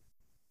describe that?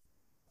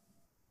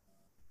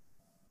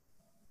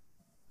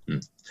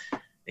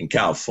 In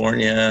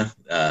California,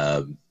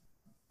 I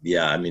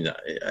mean,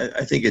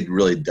 I think it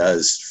really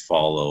does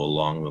follow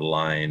along the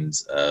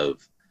lines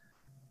of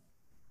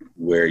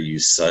where you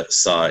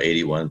saw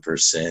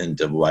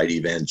 81% of white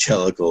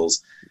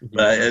evangelicals.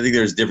 But I think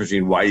there's a difference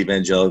between white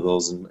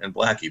evangelicals and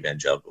black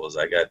evangelicals.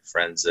 I got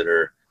friends that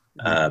are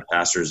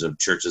pastors of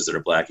churches that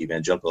are black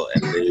evangelical,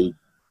 and they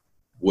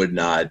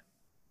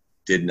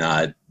did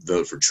not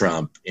vote for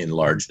Trump in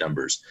large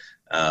numbers.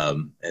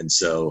 And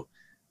so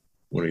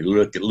when we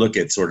look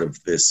at sort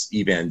of this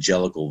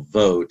evangelical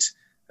vote,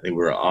 I think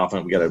we're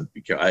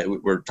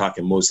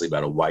talking mostly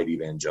about a white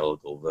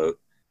evangelical vote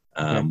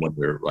when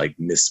we're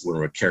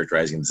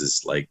characterizing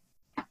this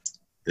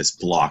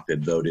bloc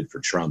that voted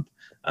for Trump.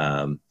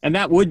 And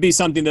that would be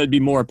something that would be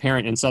more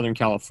apparent in Southern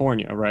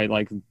California, right?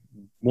 Like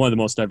one of the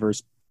most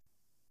diverse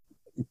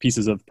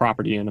pieces of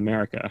property in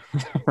America,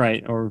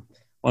 right? Or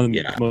one of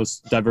the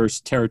most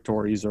diverse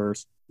territories, or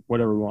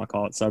whatever we want to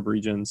call it,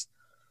 subregions.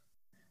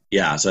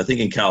 Yeah, so I think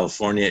in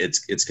California,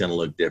 it's going to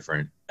look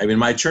different. I mean,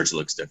 my church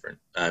looks different.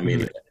 I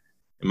mean,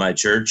 in my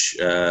church,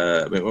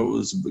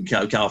 California's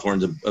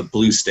a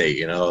blue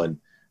state, and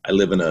I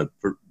live in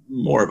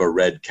more of a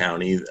red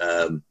county,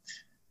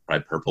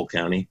 probably purple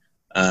county.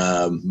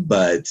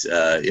 But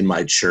in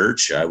my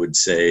church, I would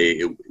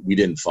say we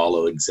didn't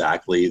follow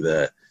exactly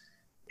the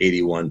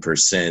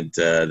 81%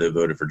 that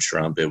voted for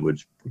Trump. I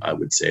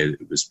would say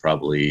it was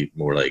probably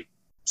more like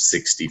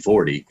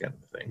 60-40 kind of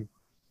thing.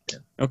 Yeah.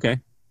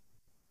 Okay.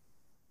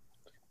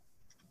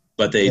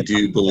 But they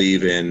do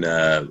believe in,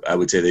 I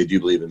would say they do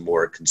believe in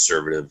more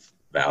conservative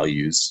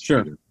values.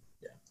 Sure.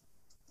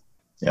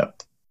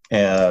 Yep.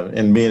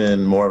 And being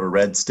in more of a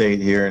red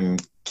state here in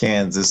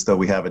Kansas, though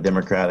we have a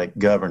Democratic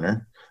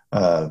governor,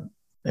 now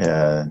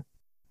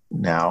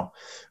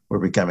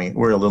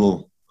we're a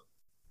little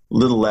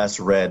less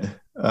red.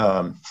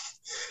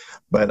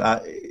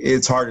 But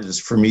it's hard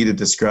for me to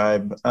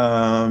describe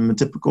a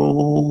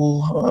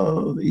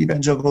typical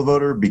evangelical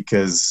voter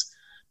because,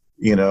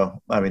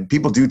 I mean,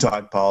 people do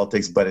talk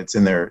politics, but it's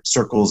in their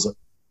circles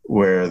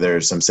where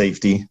there's some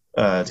safety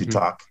to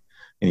talk.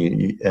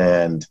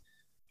 And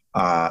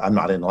I'm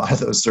not in a lot of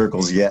those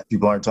circles yet.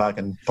 People aren't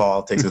talking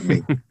politics with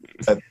me.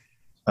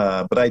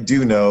 But I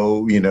do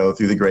know,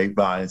 through the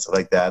grapevine and stuff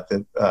like that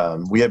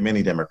we have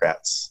many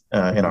Democrats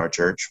in our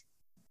church.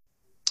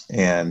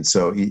 And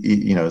so,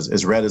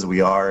 as red as we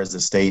are as a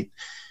state,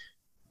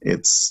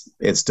 it's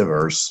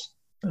diverse.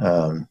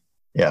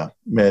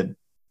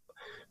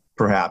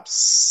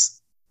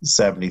 Perhaps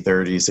 70-30,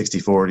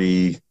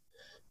 60-40,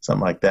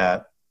 something like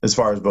that. As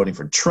far as voting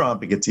for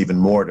Trump, it gets even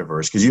more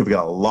diverse because you've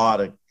got a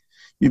lot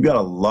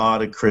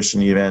of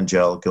Christian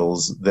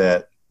evangelicals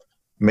that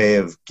may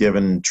have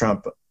given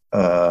Trump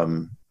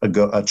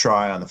a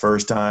try on the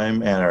first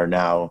time and are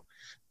now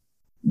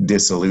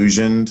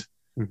disillusioned,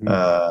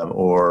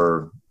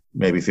 or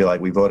maybe feel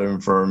like we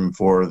voted for him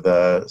for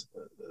the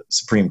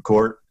Supreme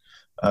Court,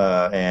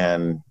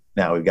 and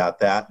now we've got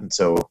that, and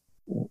so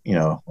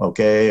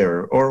okay,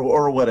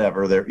 or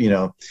whatever. There,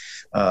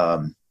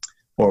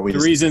 or we the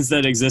reasons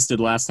that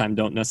existed last time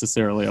don't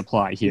necessarily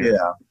apply here.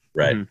 Yeah,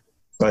 right.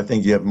 So I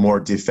think you have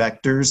more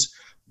defectors,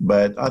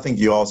 but I think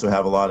you also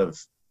have a lot of,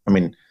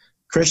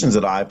 Christians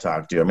that I've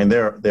talked to. I mean,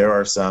 there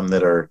are some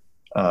that are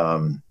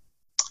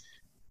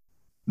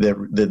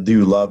that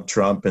do love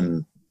Trump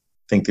and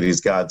think that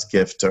he's God's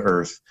gift to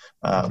earth,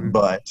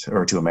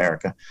 or to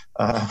America.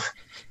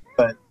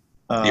 But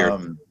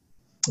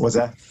what's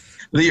that?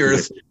 The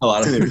earth. A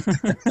lot of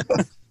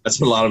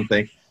that's what a lot of them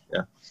think.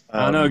 Yeah.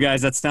 I don't know,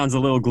 guys. That sounds a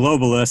little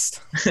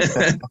globalist.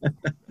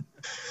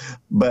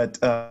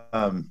 But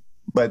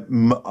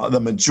the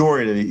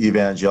majority of the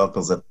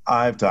evangelicals that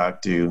I've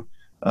talked to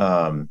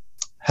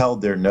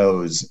held their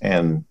nose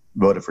and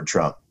voted for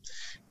Trump,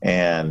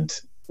 and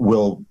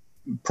will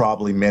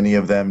probably many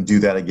of them do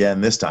that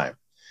again this time.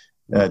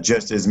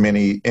 Just as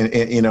many,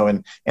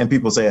 and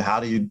people say, how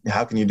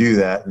can you do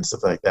that and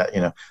stuff like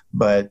that,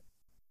 but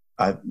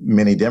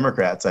many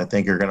Democrats, I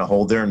think, are going to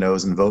hold their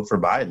nose and vote for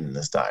Biden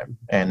this time.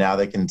 And now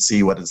they can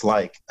see what it's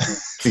like,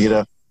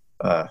 Yeah.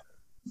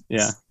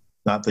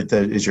 Not that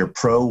is you're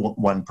pro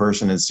one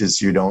person. It's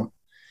just, you don't,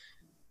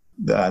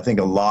 I think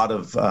a lot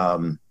of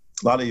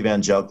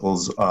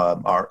evangelicals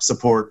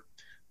support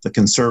the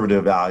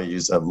conservative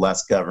values of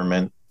less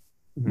government,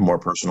 more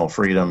personal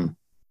freedom,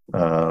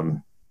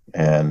 and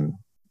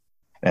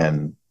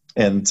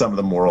and some of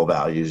the moral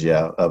values,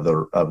 of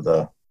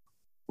the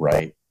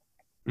right.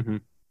 Mm-hmm.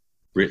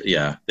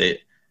 Yeah,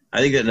 I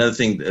think that another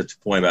thing to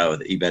point about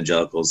with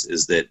evangelicals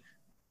is that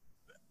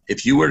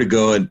if you were to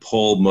go and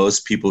poll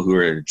most people who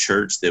are in a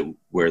church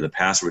where the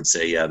pastor would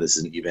say, yeah, this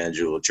is an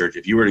evangelical church,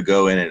 if you were to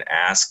go in and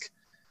ask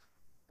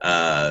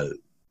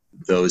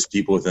those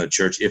people within the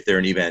church if they're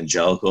an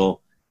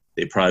evangelical,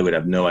 they probably would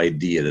have no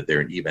idea that they're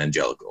an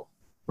evangelical.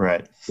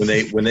 Right.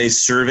 When they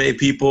survey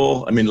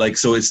people, I mean, like,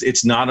 so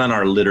it's not on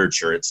our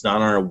literature, it's not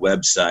on our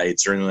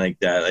websites or anything like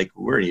that. Like,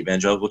 we're an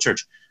evangelical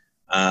church.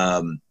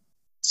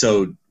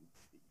 So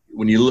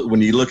when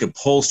you look at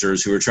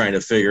pollsters who are trying to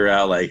figure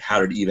out like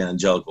how did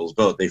evangelicals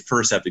vote, they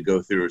first have to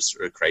go through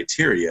a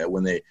criteria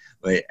when they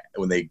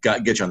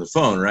get you on the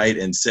phone, right,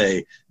 and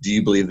say, do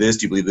you believe this?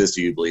 Do you believe this?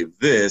 Do you believe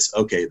this?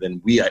 Okay, then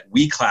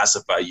we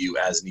classify you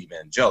as an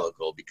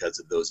evangelical because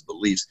of those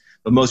beliefs.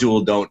 But most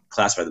people don't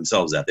classify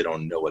themselves that. They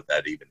don't know what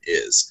that even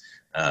is.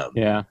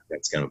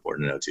 That's kind of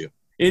important to know too.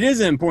 It is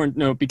an important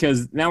note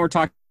because now we're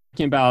talking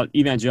about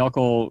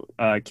evangelical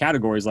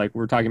categories. Like,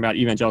 we're talking about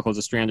evangelical as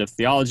a strand of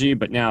theology,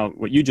 but now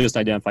what you just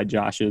identified,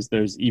 Josh, is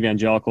there's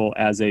evangelical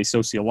as a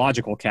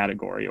sociological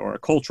category or a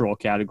cultural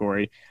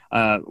category,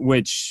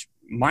 which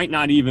might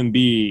not even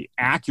be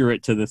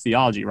accurate to the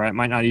theology, right? It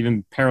might not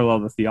even parallel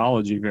the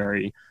theology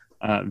very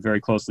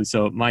closely.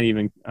 So it might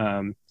even,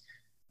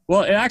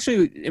 well, it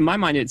actually, in my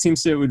mind, it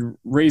seems it would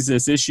raise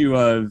this issue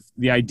of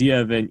the idea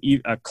of a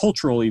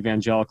cultural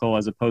evangelical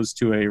as opposed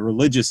to a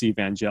religious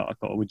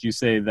evangelical. Would you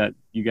say that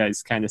you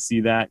guys kind of see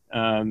that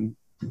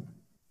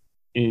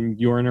in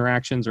your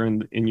interactions or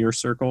in your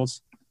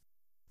circles?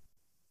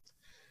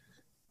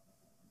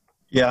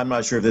 Yeah, I'm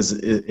not sure if this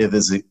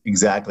is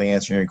exactly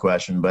answering your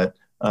question, but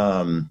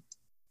one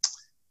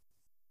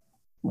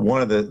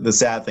of the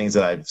sad things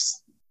that I've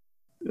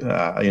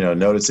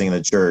noticing in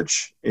the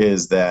church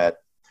is that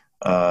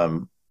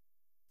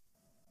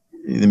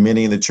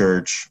many in the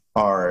church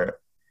are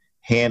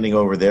handing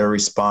over their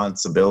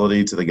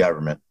responsibility to the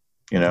government,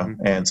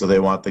 Mm-hmm. and so they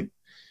want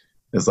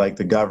it's like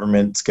the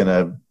government's going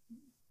to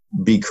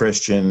be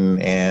Christian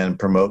and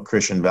promote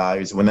Christian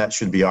values when that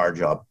should be our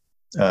job,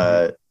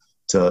 to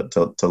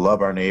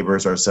love our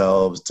neighbors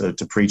ourselves, to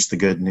preach the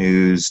good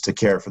news, to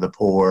care for the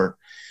poor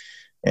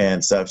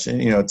and stuff.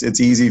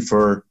 It's easy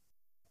for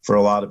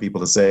a lot of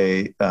people to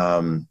say,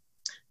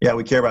 yeah,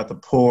 we care about the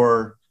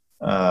poor.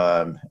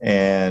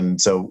 And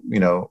so,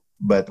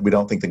 but we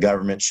don't think the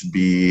government should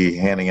be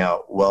handing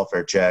out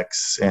welfare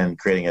checks and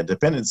creating a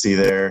dependency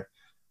there,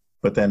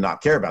 but then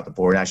not care about the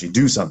poor and actually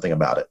do something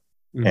about it.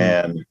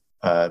 Mm-hmm.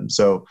 And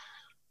so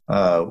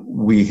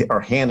we are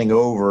handing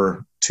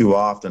over too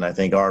often, I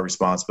think, our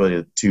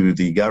responsibility to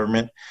the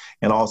government,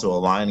 and also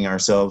aligning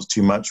ourselves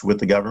too much with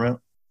the government,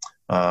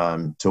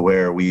 to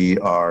where we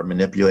are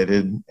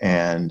manipulated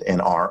and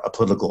are a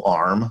political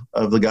arm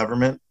of the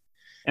government.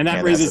 And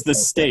that raises the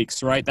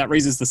stakes, right? That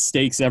raises the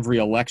stakes every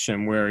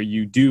election, where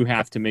you do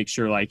have to make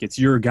sure, like, it's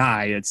your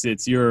guy,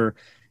 it's your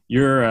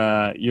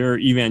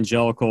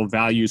evangelical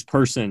values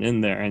person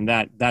in there, and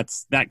that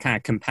kind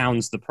of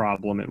compounds the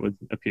problem, it would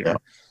appear.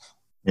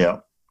 Yeah.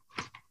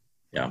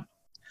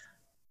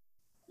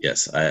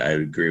 Yes, I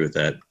agree with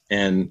that.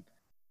 And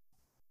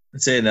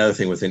I'd say another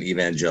thing within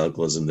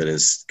evangelicalism that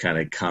has kind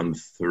of come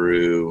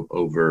through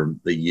over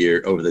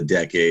the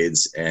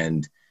decades,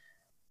 and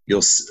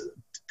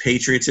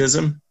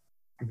patriotism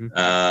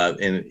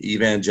in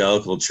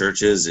evangelical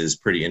churches is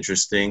pretty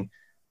interesting.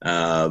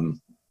 A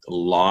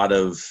lot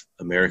of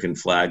American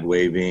flag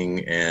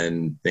waving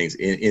and things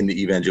in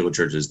the evangelical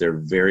churches. They're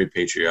very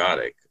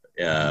patriotic.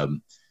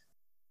 And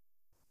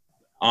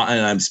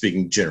I'm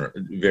speaking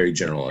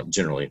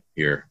generally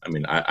here. I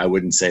mean, I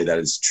wouldn't say that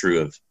is true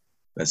of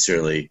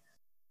necessarily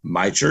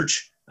my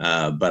church,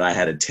 but I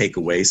had to take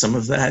away some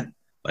of that.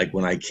 Like,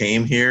 when I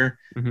came here,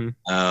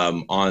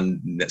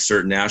 on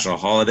certain national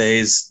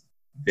holidays,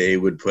 they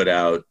would put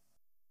out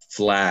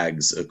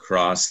flags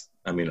across,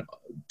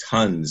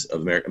 tons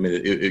of America.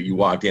 You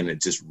walked in,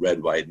 it's just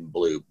red, white, and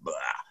blue,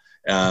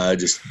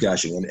 just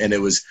gushing. And I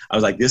was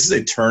like, this is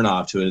a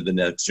turnoff to the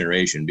next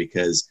generation,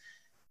 because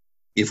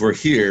if we're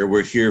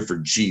here for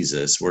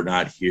Jesus. We're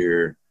not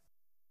here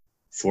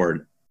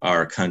for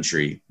our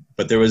country.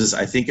 But there was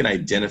I think, an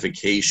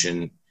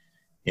identification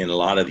in a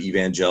lot of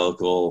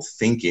evangelical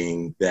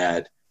thinking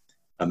that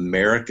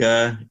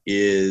America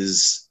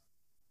is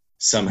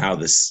somehow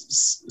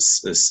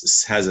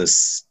this has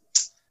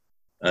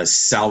a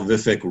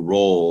salvific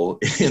role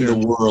in the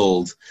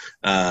world,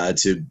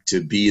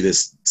 to be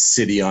this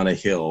city on a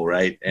hill,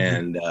 right?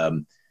 And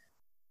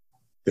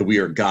that we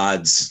are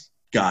God's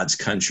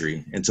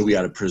country, and so we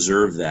got to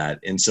preserve that.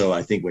 And so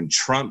I think when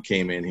Trump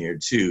came in here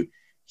too,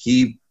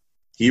 he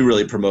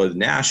really promoted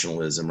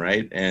nationalism,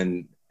 right?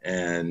 And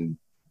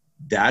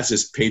that's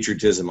just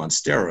patriotism on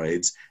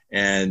steroids.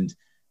 And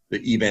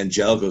the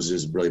evangelicals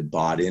just really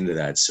bought into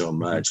that so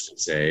much to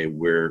say,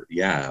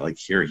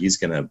 he's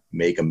going to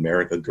make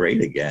America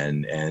great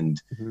again.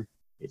 And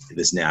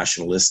this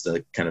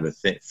nationalistic kind of a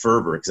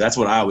fervor, because that's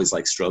what I always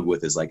struggle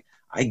with, is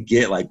I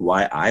get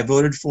why I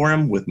voted for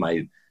him with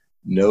my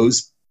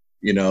nose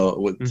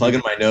with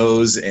plugging my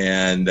nose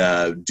and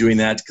doing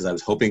that because I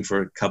was hoping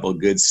for a couple of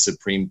good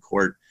Supreme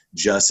Court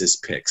justice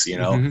picks,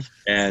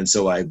 and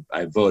so I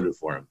voted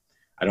for him.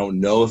 I don't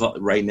know if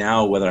right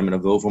now whether I'm going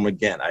to vote for him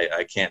again.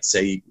 I can't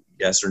say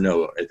yes or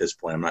no at this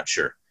point. I'm not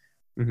sure.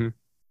 Mm-hmm.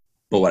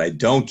 But what I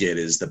don't get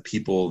is the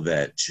people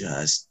that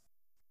just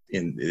are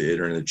in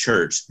the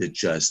church that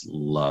just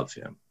love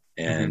him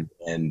and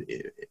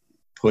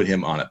put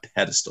him on a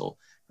pedestal.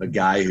 A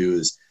guy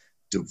who's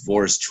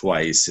divorced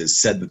twice, has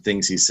said the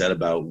things he said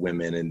about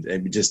women,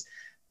 and just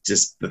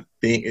the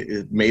thing,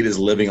 it made his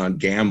living on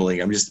gambling.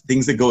 Just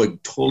things that go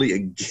totally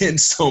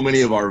against so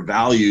many of our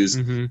values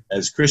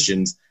as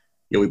Christians.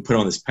 We put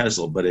on this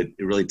pedestal, but it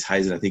really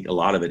ties in, I think, a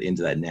lot of it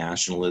into that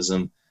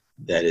nationalism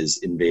that has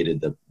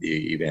invaded the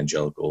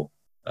evangelical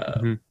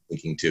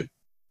thinking too.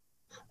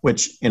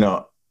 Which,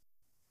 I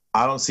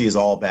don't see as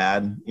all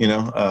bad,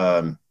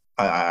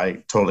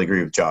 I totally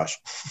agree with Josh.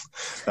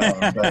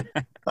 But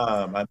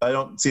I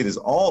don't see it as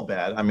all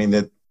bad.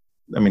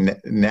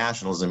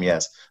 Nationalism,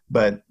 yes,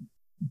 but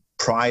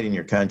pride in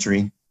your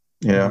country,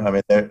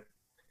 I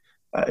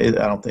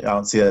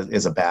don't see that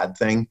as a bad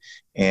thing.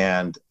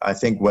 And I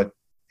think what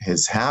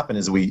has happened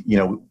is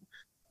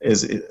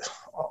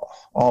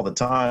all the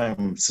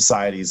time,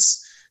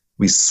 societies,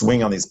 we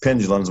swing on these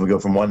pendulums, we go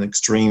from one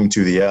extreme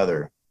to the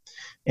other.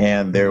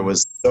 And there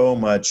was so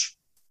much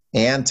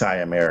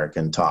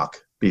anti-American talk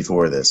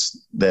before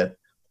this, that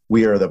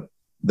we are the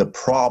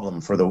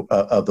problem for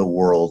of the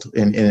world.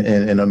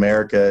 In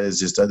America is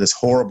just this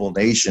horrible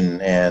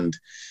nation and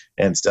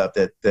stuff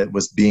that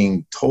was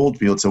being told to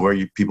people, to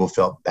where people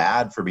felt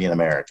bad for being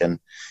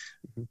American.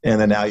 And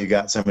then now you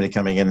got somebody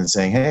coming in and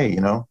saying, hey,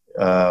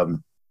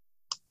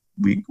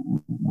 we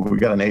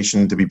got a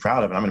nation to be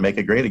proud of, and I'm going to make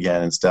it great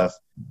again and stuff.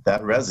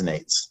 That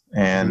resonates.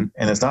 And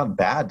it's not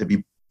bad to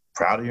be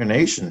proud of your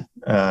nation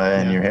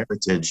and your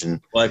heritage.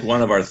 And like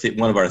one of our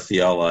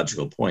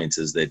theological points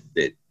is that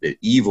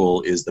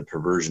evil is the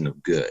perversion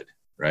of good,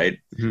 right?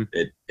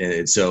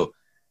 And so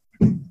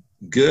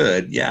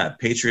good,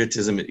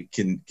 patriotism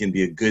can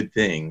be a good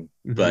thing,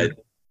 but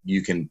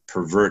you can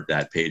pervert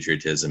that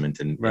patriotism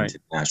into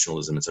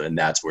nationalism, and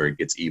that's where it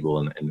gets evil,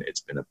 and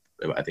it's been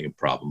I think a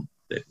problem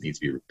that needs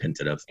to be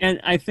repented of. And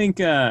I think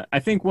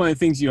one of the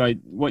things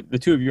what the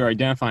two of you are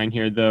identifying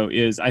here, though,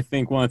 is I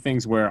think one of the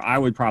things where I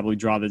would probably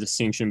draw the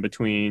distinction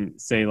between,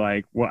 say,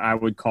 like what I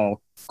would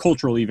call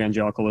cultural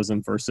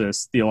evangelicalism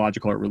versus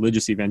theological or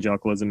religious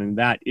evangelicalism, and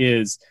that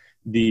is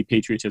the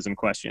patriotism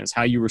question. Is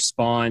how you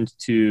respond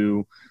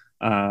to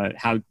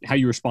how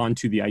you respond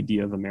to the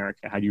idea of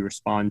America. How do you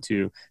respond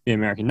to the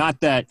American? Not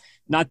that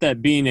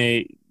being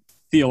a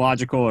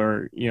theological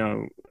or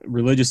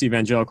religious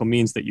evangelical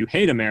means that you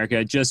hate America.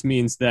 It just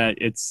means that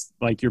it's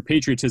like your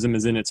patriotism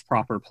is in its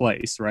proper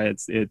place, right?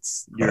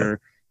 It's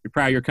you're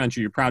proud of your country,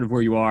 you're proud of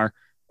where you are,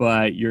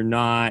 but you're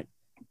not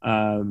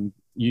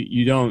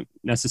you don't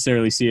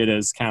necessarily see it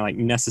as kind of like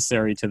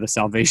necessary to the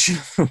salvation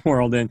of the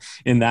world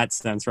in that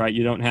sense, right?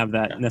 You don't have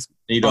that.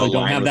 You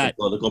don't have that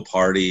political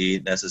party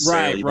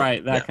necessarily.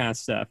 Right. That kind of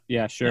stuff.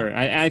 Yeah, sure.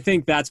 Yeah. I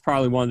think that's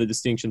probably one of the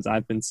distinctions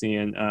I've been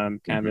seeing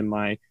kind of in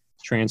my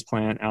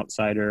transplant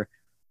outsider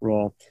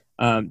role.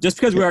 Just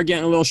because we are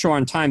getting a little short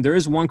on time, there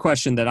is one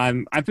question that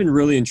I've been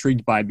really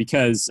intrigued by,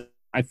 because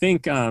I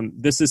think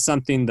this is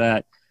something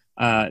that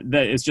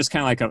is just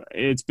kind of like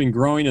it's been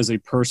growing as a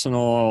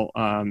personal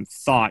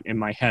thought in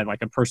my head,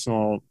 like a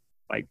personal,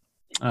 like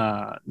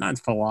not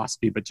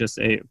philosophy, but just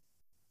a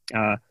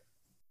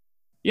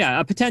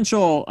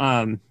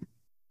potential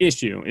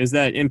issue is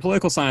that in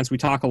political science, we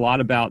talk a lot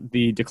about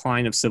the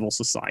decline of civil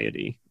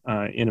society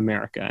in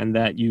America, and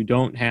that you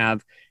don't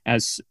have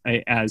as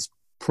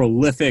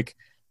prolific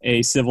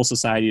a civil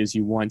society as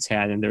you once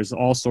had. And there's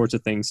all sorts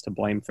of things to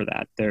blame for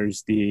that.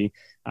 There's the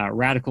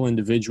radical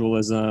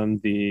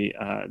individualism,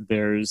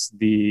 there's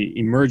the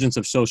emergence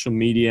of social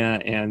media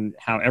and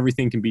how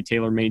everything can be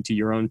tailor-made to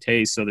your own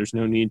taste. So there's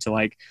no need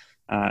to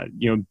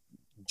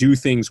do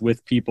things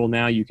with people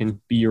now. You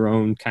can be your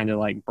own kind of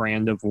like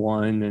brand of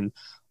one and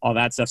all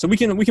that stuff. So we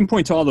can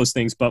point to all those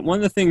things. But one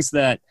of the things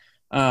that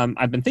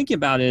I've been thinking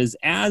about is,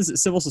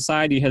 as civil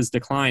society has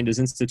declined, as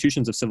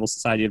institutions of civil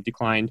society have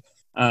declined,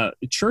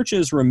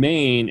 churches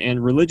remain,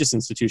 and religious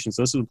institutions,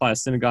 so this would apply to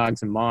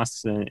synagogues and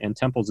mosques and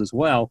temples as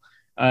well,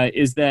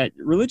 is that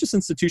religious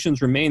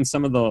institutions remain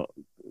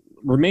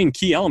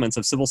key elements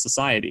of civil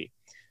society.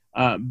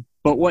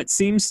 But what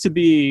seems to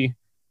be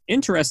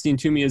interesting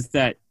to me is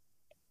that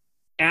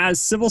as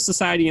civil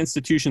society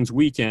institutions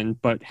weaken,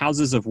 but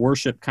houses of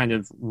worship kind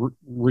of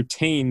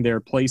retain their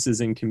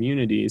places in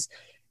communities,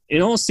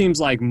 it almost seems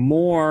like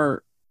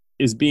more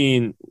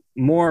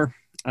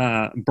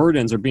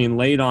burdens are being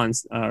laid on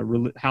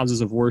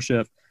houses of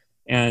worship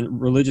and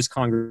religious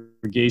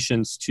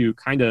congregations to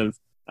kind of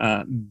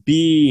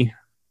be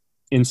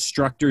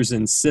instructors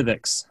in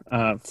civics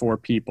for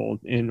people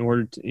in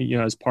order to,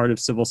 as part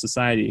of civil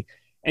society.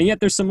 And yet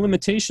there's some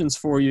limitations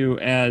for you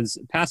as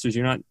pastors.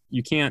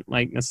 You can't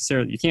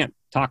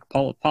talk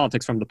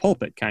politics from the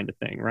pulpit kind of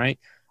thing, right?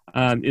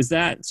 Is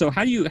that so?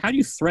 How do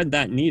you thread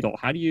that needle?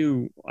 How do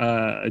you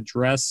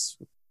address?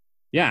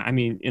 Yeah, I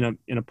mean, in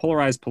a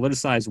polarized,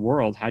 politicized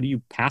world, how do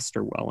you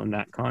pastor well in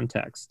that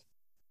context?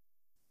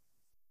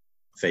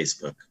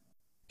 Facebook.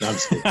 No, I'm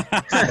just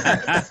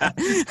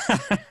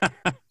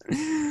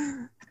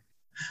kidding.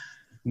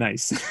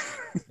 Nice.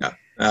 Yeah.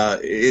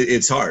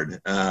 It's hard.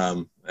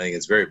 I think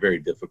it's very, very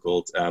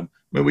difficult. I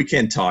mean, we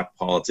can talk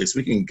politics,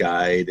 we can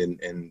guide,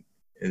 and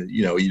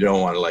you know, you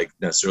don't want to like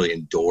necessarily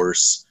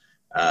endorse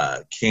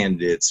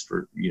candidates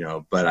for, you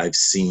know, but I've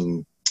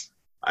seen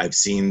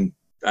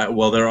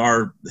well,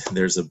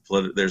 there's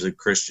a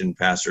Christian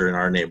pastor in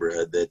our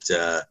neighborhood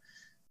that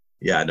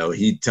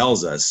he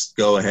tells us,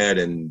 go ahead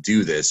and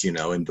do this, you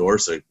know,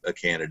 endorse a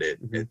candidate.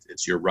 Mm-hmm.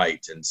 It's your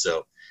right. And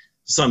so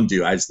some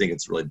do. I just think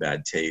it's really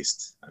bad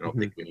taste. I don't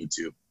think we need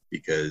to,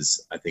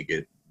 because I think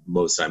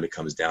most of the time it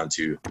comes down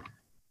to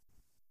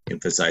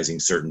emphasizing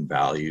certain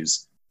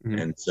values. Mm-hmm.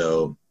 And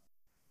so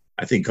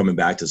I think coming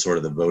back to sort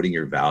of the voting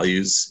your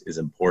values is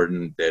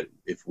important, that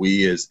if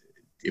we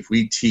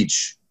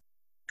teach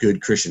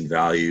good Christian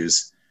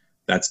values,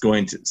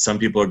 some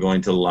people are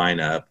going to line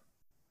up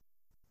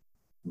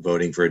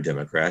voting for a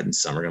Democrat, and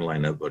some are going to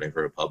line up voting for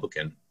a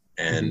Republican.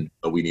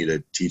 But we need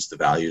to teach the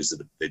values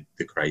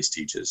that Christ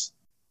teaches,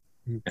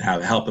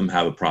 and help them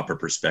have a proper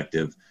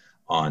perspective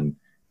on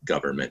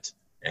government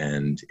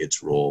and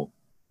its role.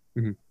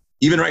 Mm-hmm.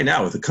 Even right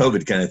now with the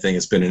COVID kind of thing,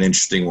 it's been an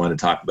interesting one to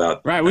talk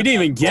about. Right. We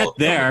didn't even get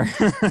there.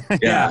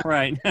 Yeah.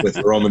 Right. With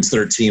Romans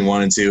 13,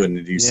 1 and 2,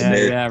 and you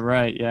submit. Yeah.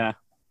 Right. Yeah.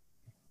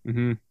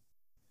 Mm-hmm.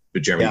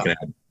 But Jeremy, you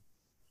can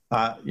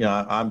add.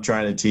 I'm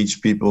trying to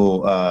teach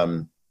people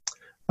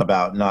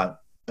about not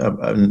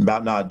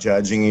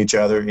judging each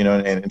other, you know,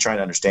 and trying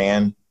to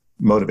understand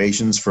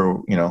motivations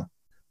for, you know,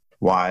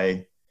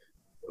 why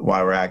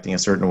we're acting a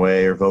certain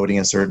way or voting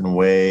a certain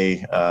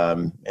way,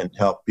 and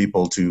help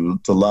people to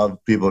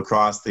love people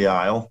across the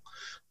aisle,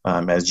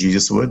 as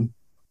Jesus would.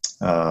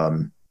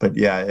 But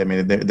yeah, I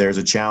mean, there's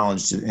a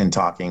challenge in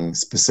talking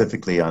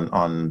specifically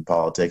on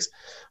politics,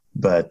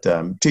 but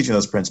teaching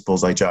those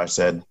principles, like Josh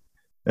said,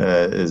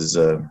 is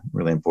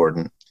really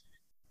important.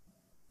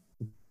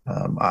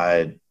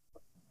 I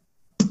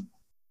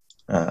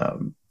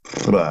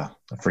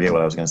forget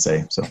what I was going to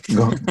say. So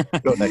go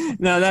next.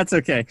 No, that's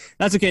okay.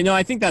 That's okay. No,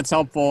 I think that's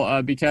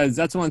helpful because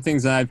that's one of the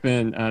things that I've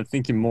been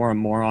thinking more and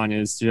more on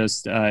is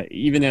just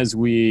even as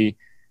we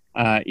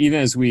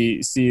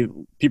see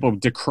people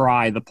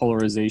decry the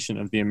polarization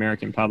of the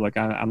American public,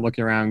 I'm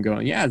looking around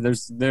going, yeah,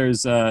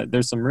 there's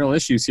some real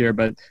issues here,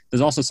 but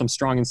there's also some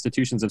strong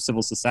institutions of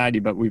civil society.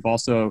 But we've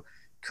also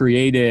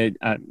created,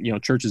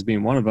 churches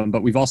being one of them,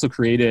 but we've also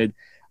created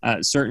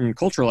certain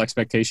cultural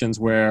expectations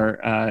where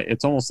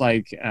it's almost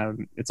like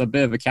it's a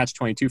bit of a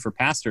catch-22 for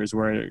pastors,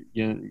 where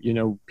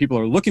people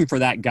are looking for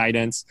that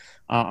guidance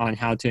on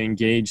how to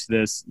engage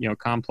this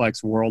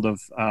complex world of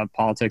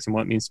politics and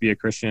what it means to be a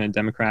Christian and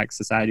democratic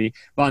society.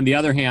 But on the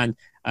other hand,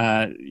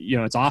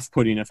 it's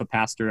off-putting if a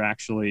pastor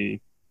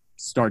actually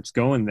starts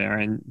going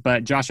there.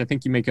 But Josh, I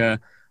think you make a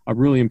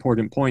really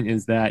important point,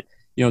 is that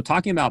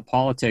talking about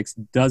politics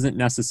doesn't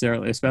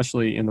necessarily,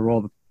 especially in the role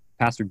of a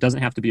pastor,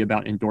 doesn't have to be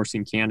about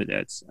endorsing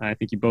candidates. I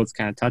think you both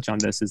kind of touch on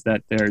this, is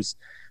that there's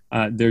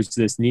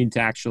this need to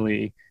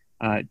actually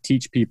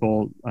teach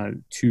people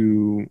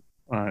to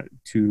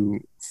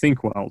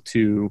think well,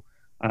 to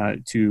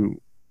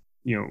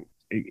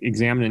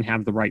examine and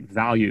have the right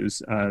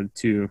values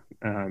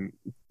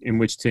in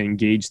which to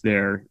engage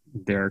their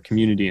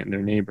community and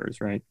their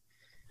neighbors, right?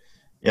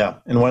 Yeah,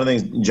 and one of the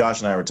things Josh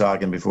and I were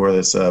talking before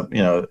this,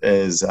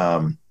 is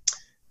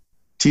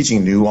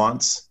teaching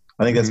nuance.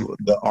 I think that's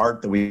the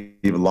art that we've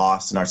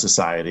lost in our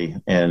society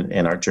and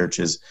in our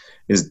churches,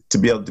 is to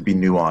be able to be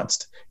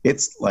nuanced.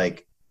 It's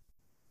like,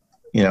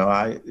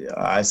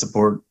 I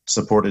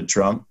supported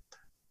Trump.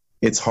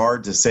 It's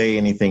hard to say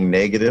anything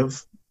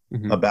negative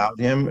about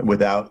him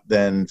without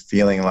then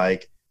feeling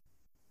like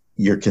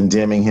you're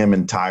condemning him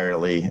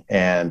entirely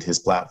and his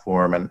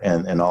platform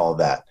and all of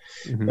that.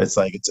 It's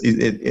like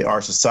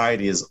our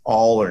society is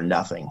all or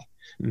nothing,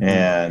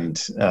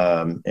 and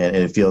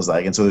it feels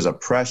like, and so there's a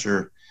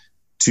pressure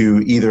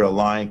to either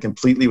align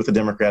completely with the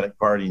Democratic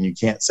Party, and you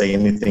can't say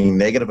anything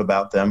negative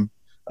about them.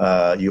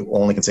 You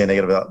only can say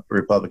negative about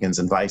Republicans,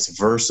 and vice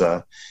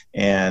versa.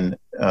 And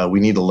we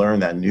need to learn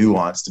that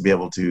nuance to be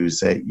able to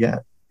say, yeah,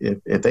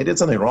 if they did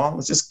something wrong,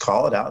 let's just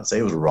call it out and say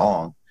it was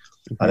wrong.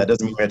 That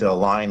doesn't mean we have to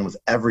align with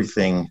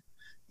everything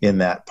in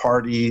that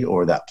party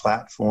or that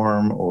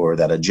platform or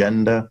that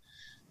agenda.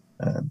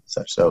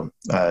 So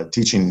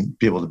teaching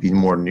people to be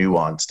more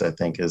nuanced, I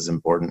think, is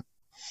important.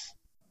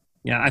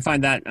 Yeah, I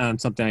find that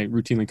something I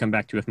routinely come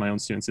back to with my own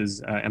students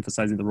is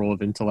emphasizing the role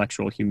of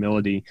intellectual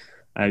humility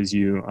as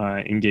you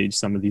engage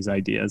some of these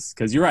ideas.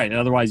 Because you're right,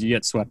 otherwise you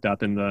get swept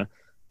up in the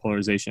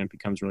polarization. It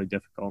becomes really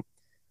difficult.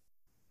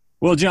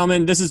 Well,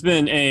 gentlemen, this has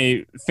been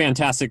a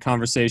fantastic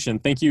conversation.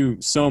 Thank you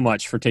so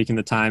much for taking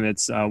the time.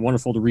 It's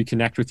wonderful to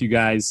reconnect with you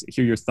guys,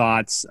 hear your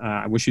thoughts.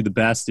 I wish you the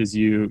best as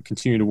you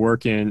continue to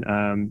work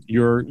in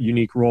your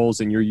unique roles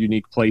and your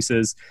unique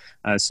places.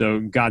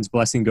 So God's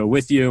blessing go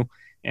with you.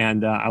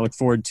 And I look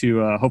forward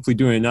to hopefully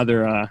doing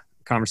another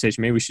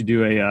conversation. Maybe we should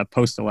do a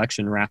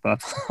post-election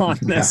wrap-up on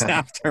this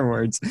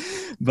afterwards.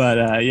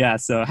 But yeah,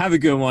 so have a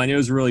good one. It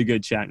was really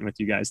good chatting with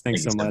you guys.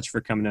 Thanks so much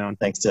for coming on.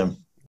 Thanks, Tim.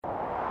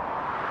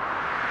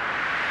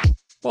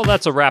 Well,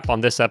 that's a wrap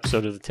on this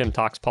episode of the Tim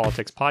Talks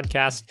Politics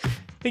podcast.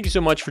 Thank you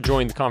so much for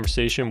joining the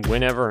conversation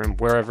whenever and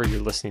wherever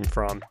you're listening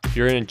from. If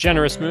you're in a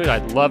generous mood,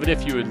 I'd love it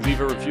if you would leave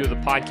a review of the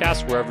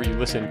podcast wherever you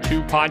listen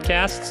to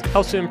podcasts. It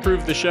helps to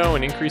improve the show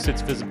and increase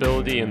its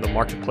visibility in the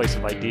marketplace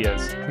of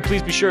ideas. And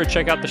please be sure to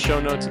check out the show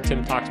notes at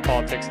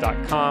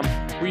timtalkspolitics.com,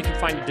 where you can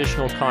find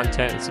additional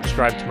content and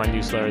subscribe to my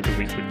newsletter, The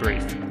Weekly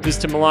Brief. This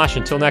is Tim Malash.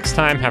 Until next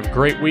time, have a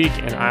great week,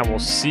 and I will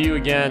see you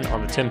again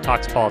on the Tim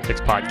Talks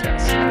Politics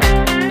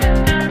podcast.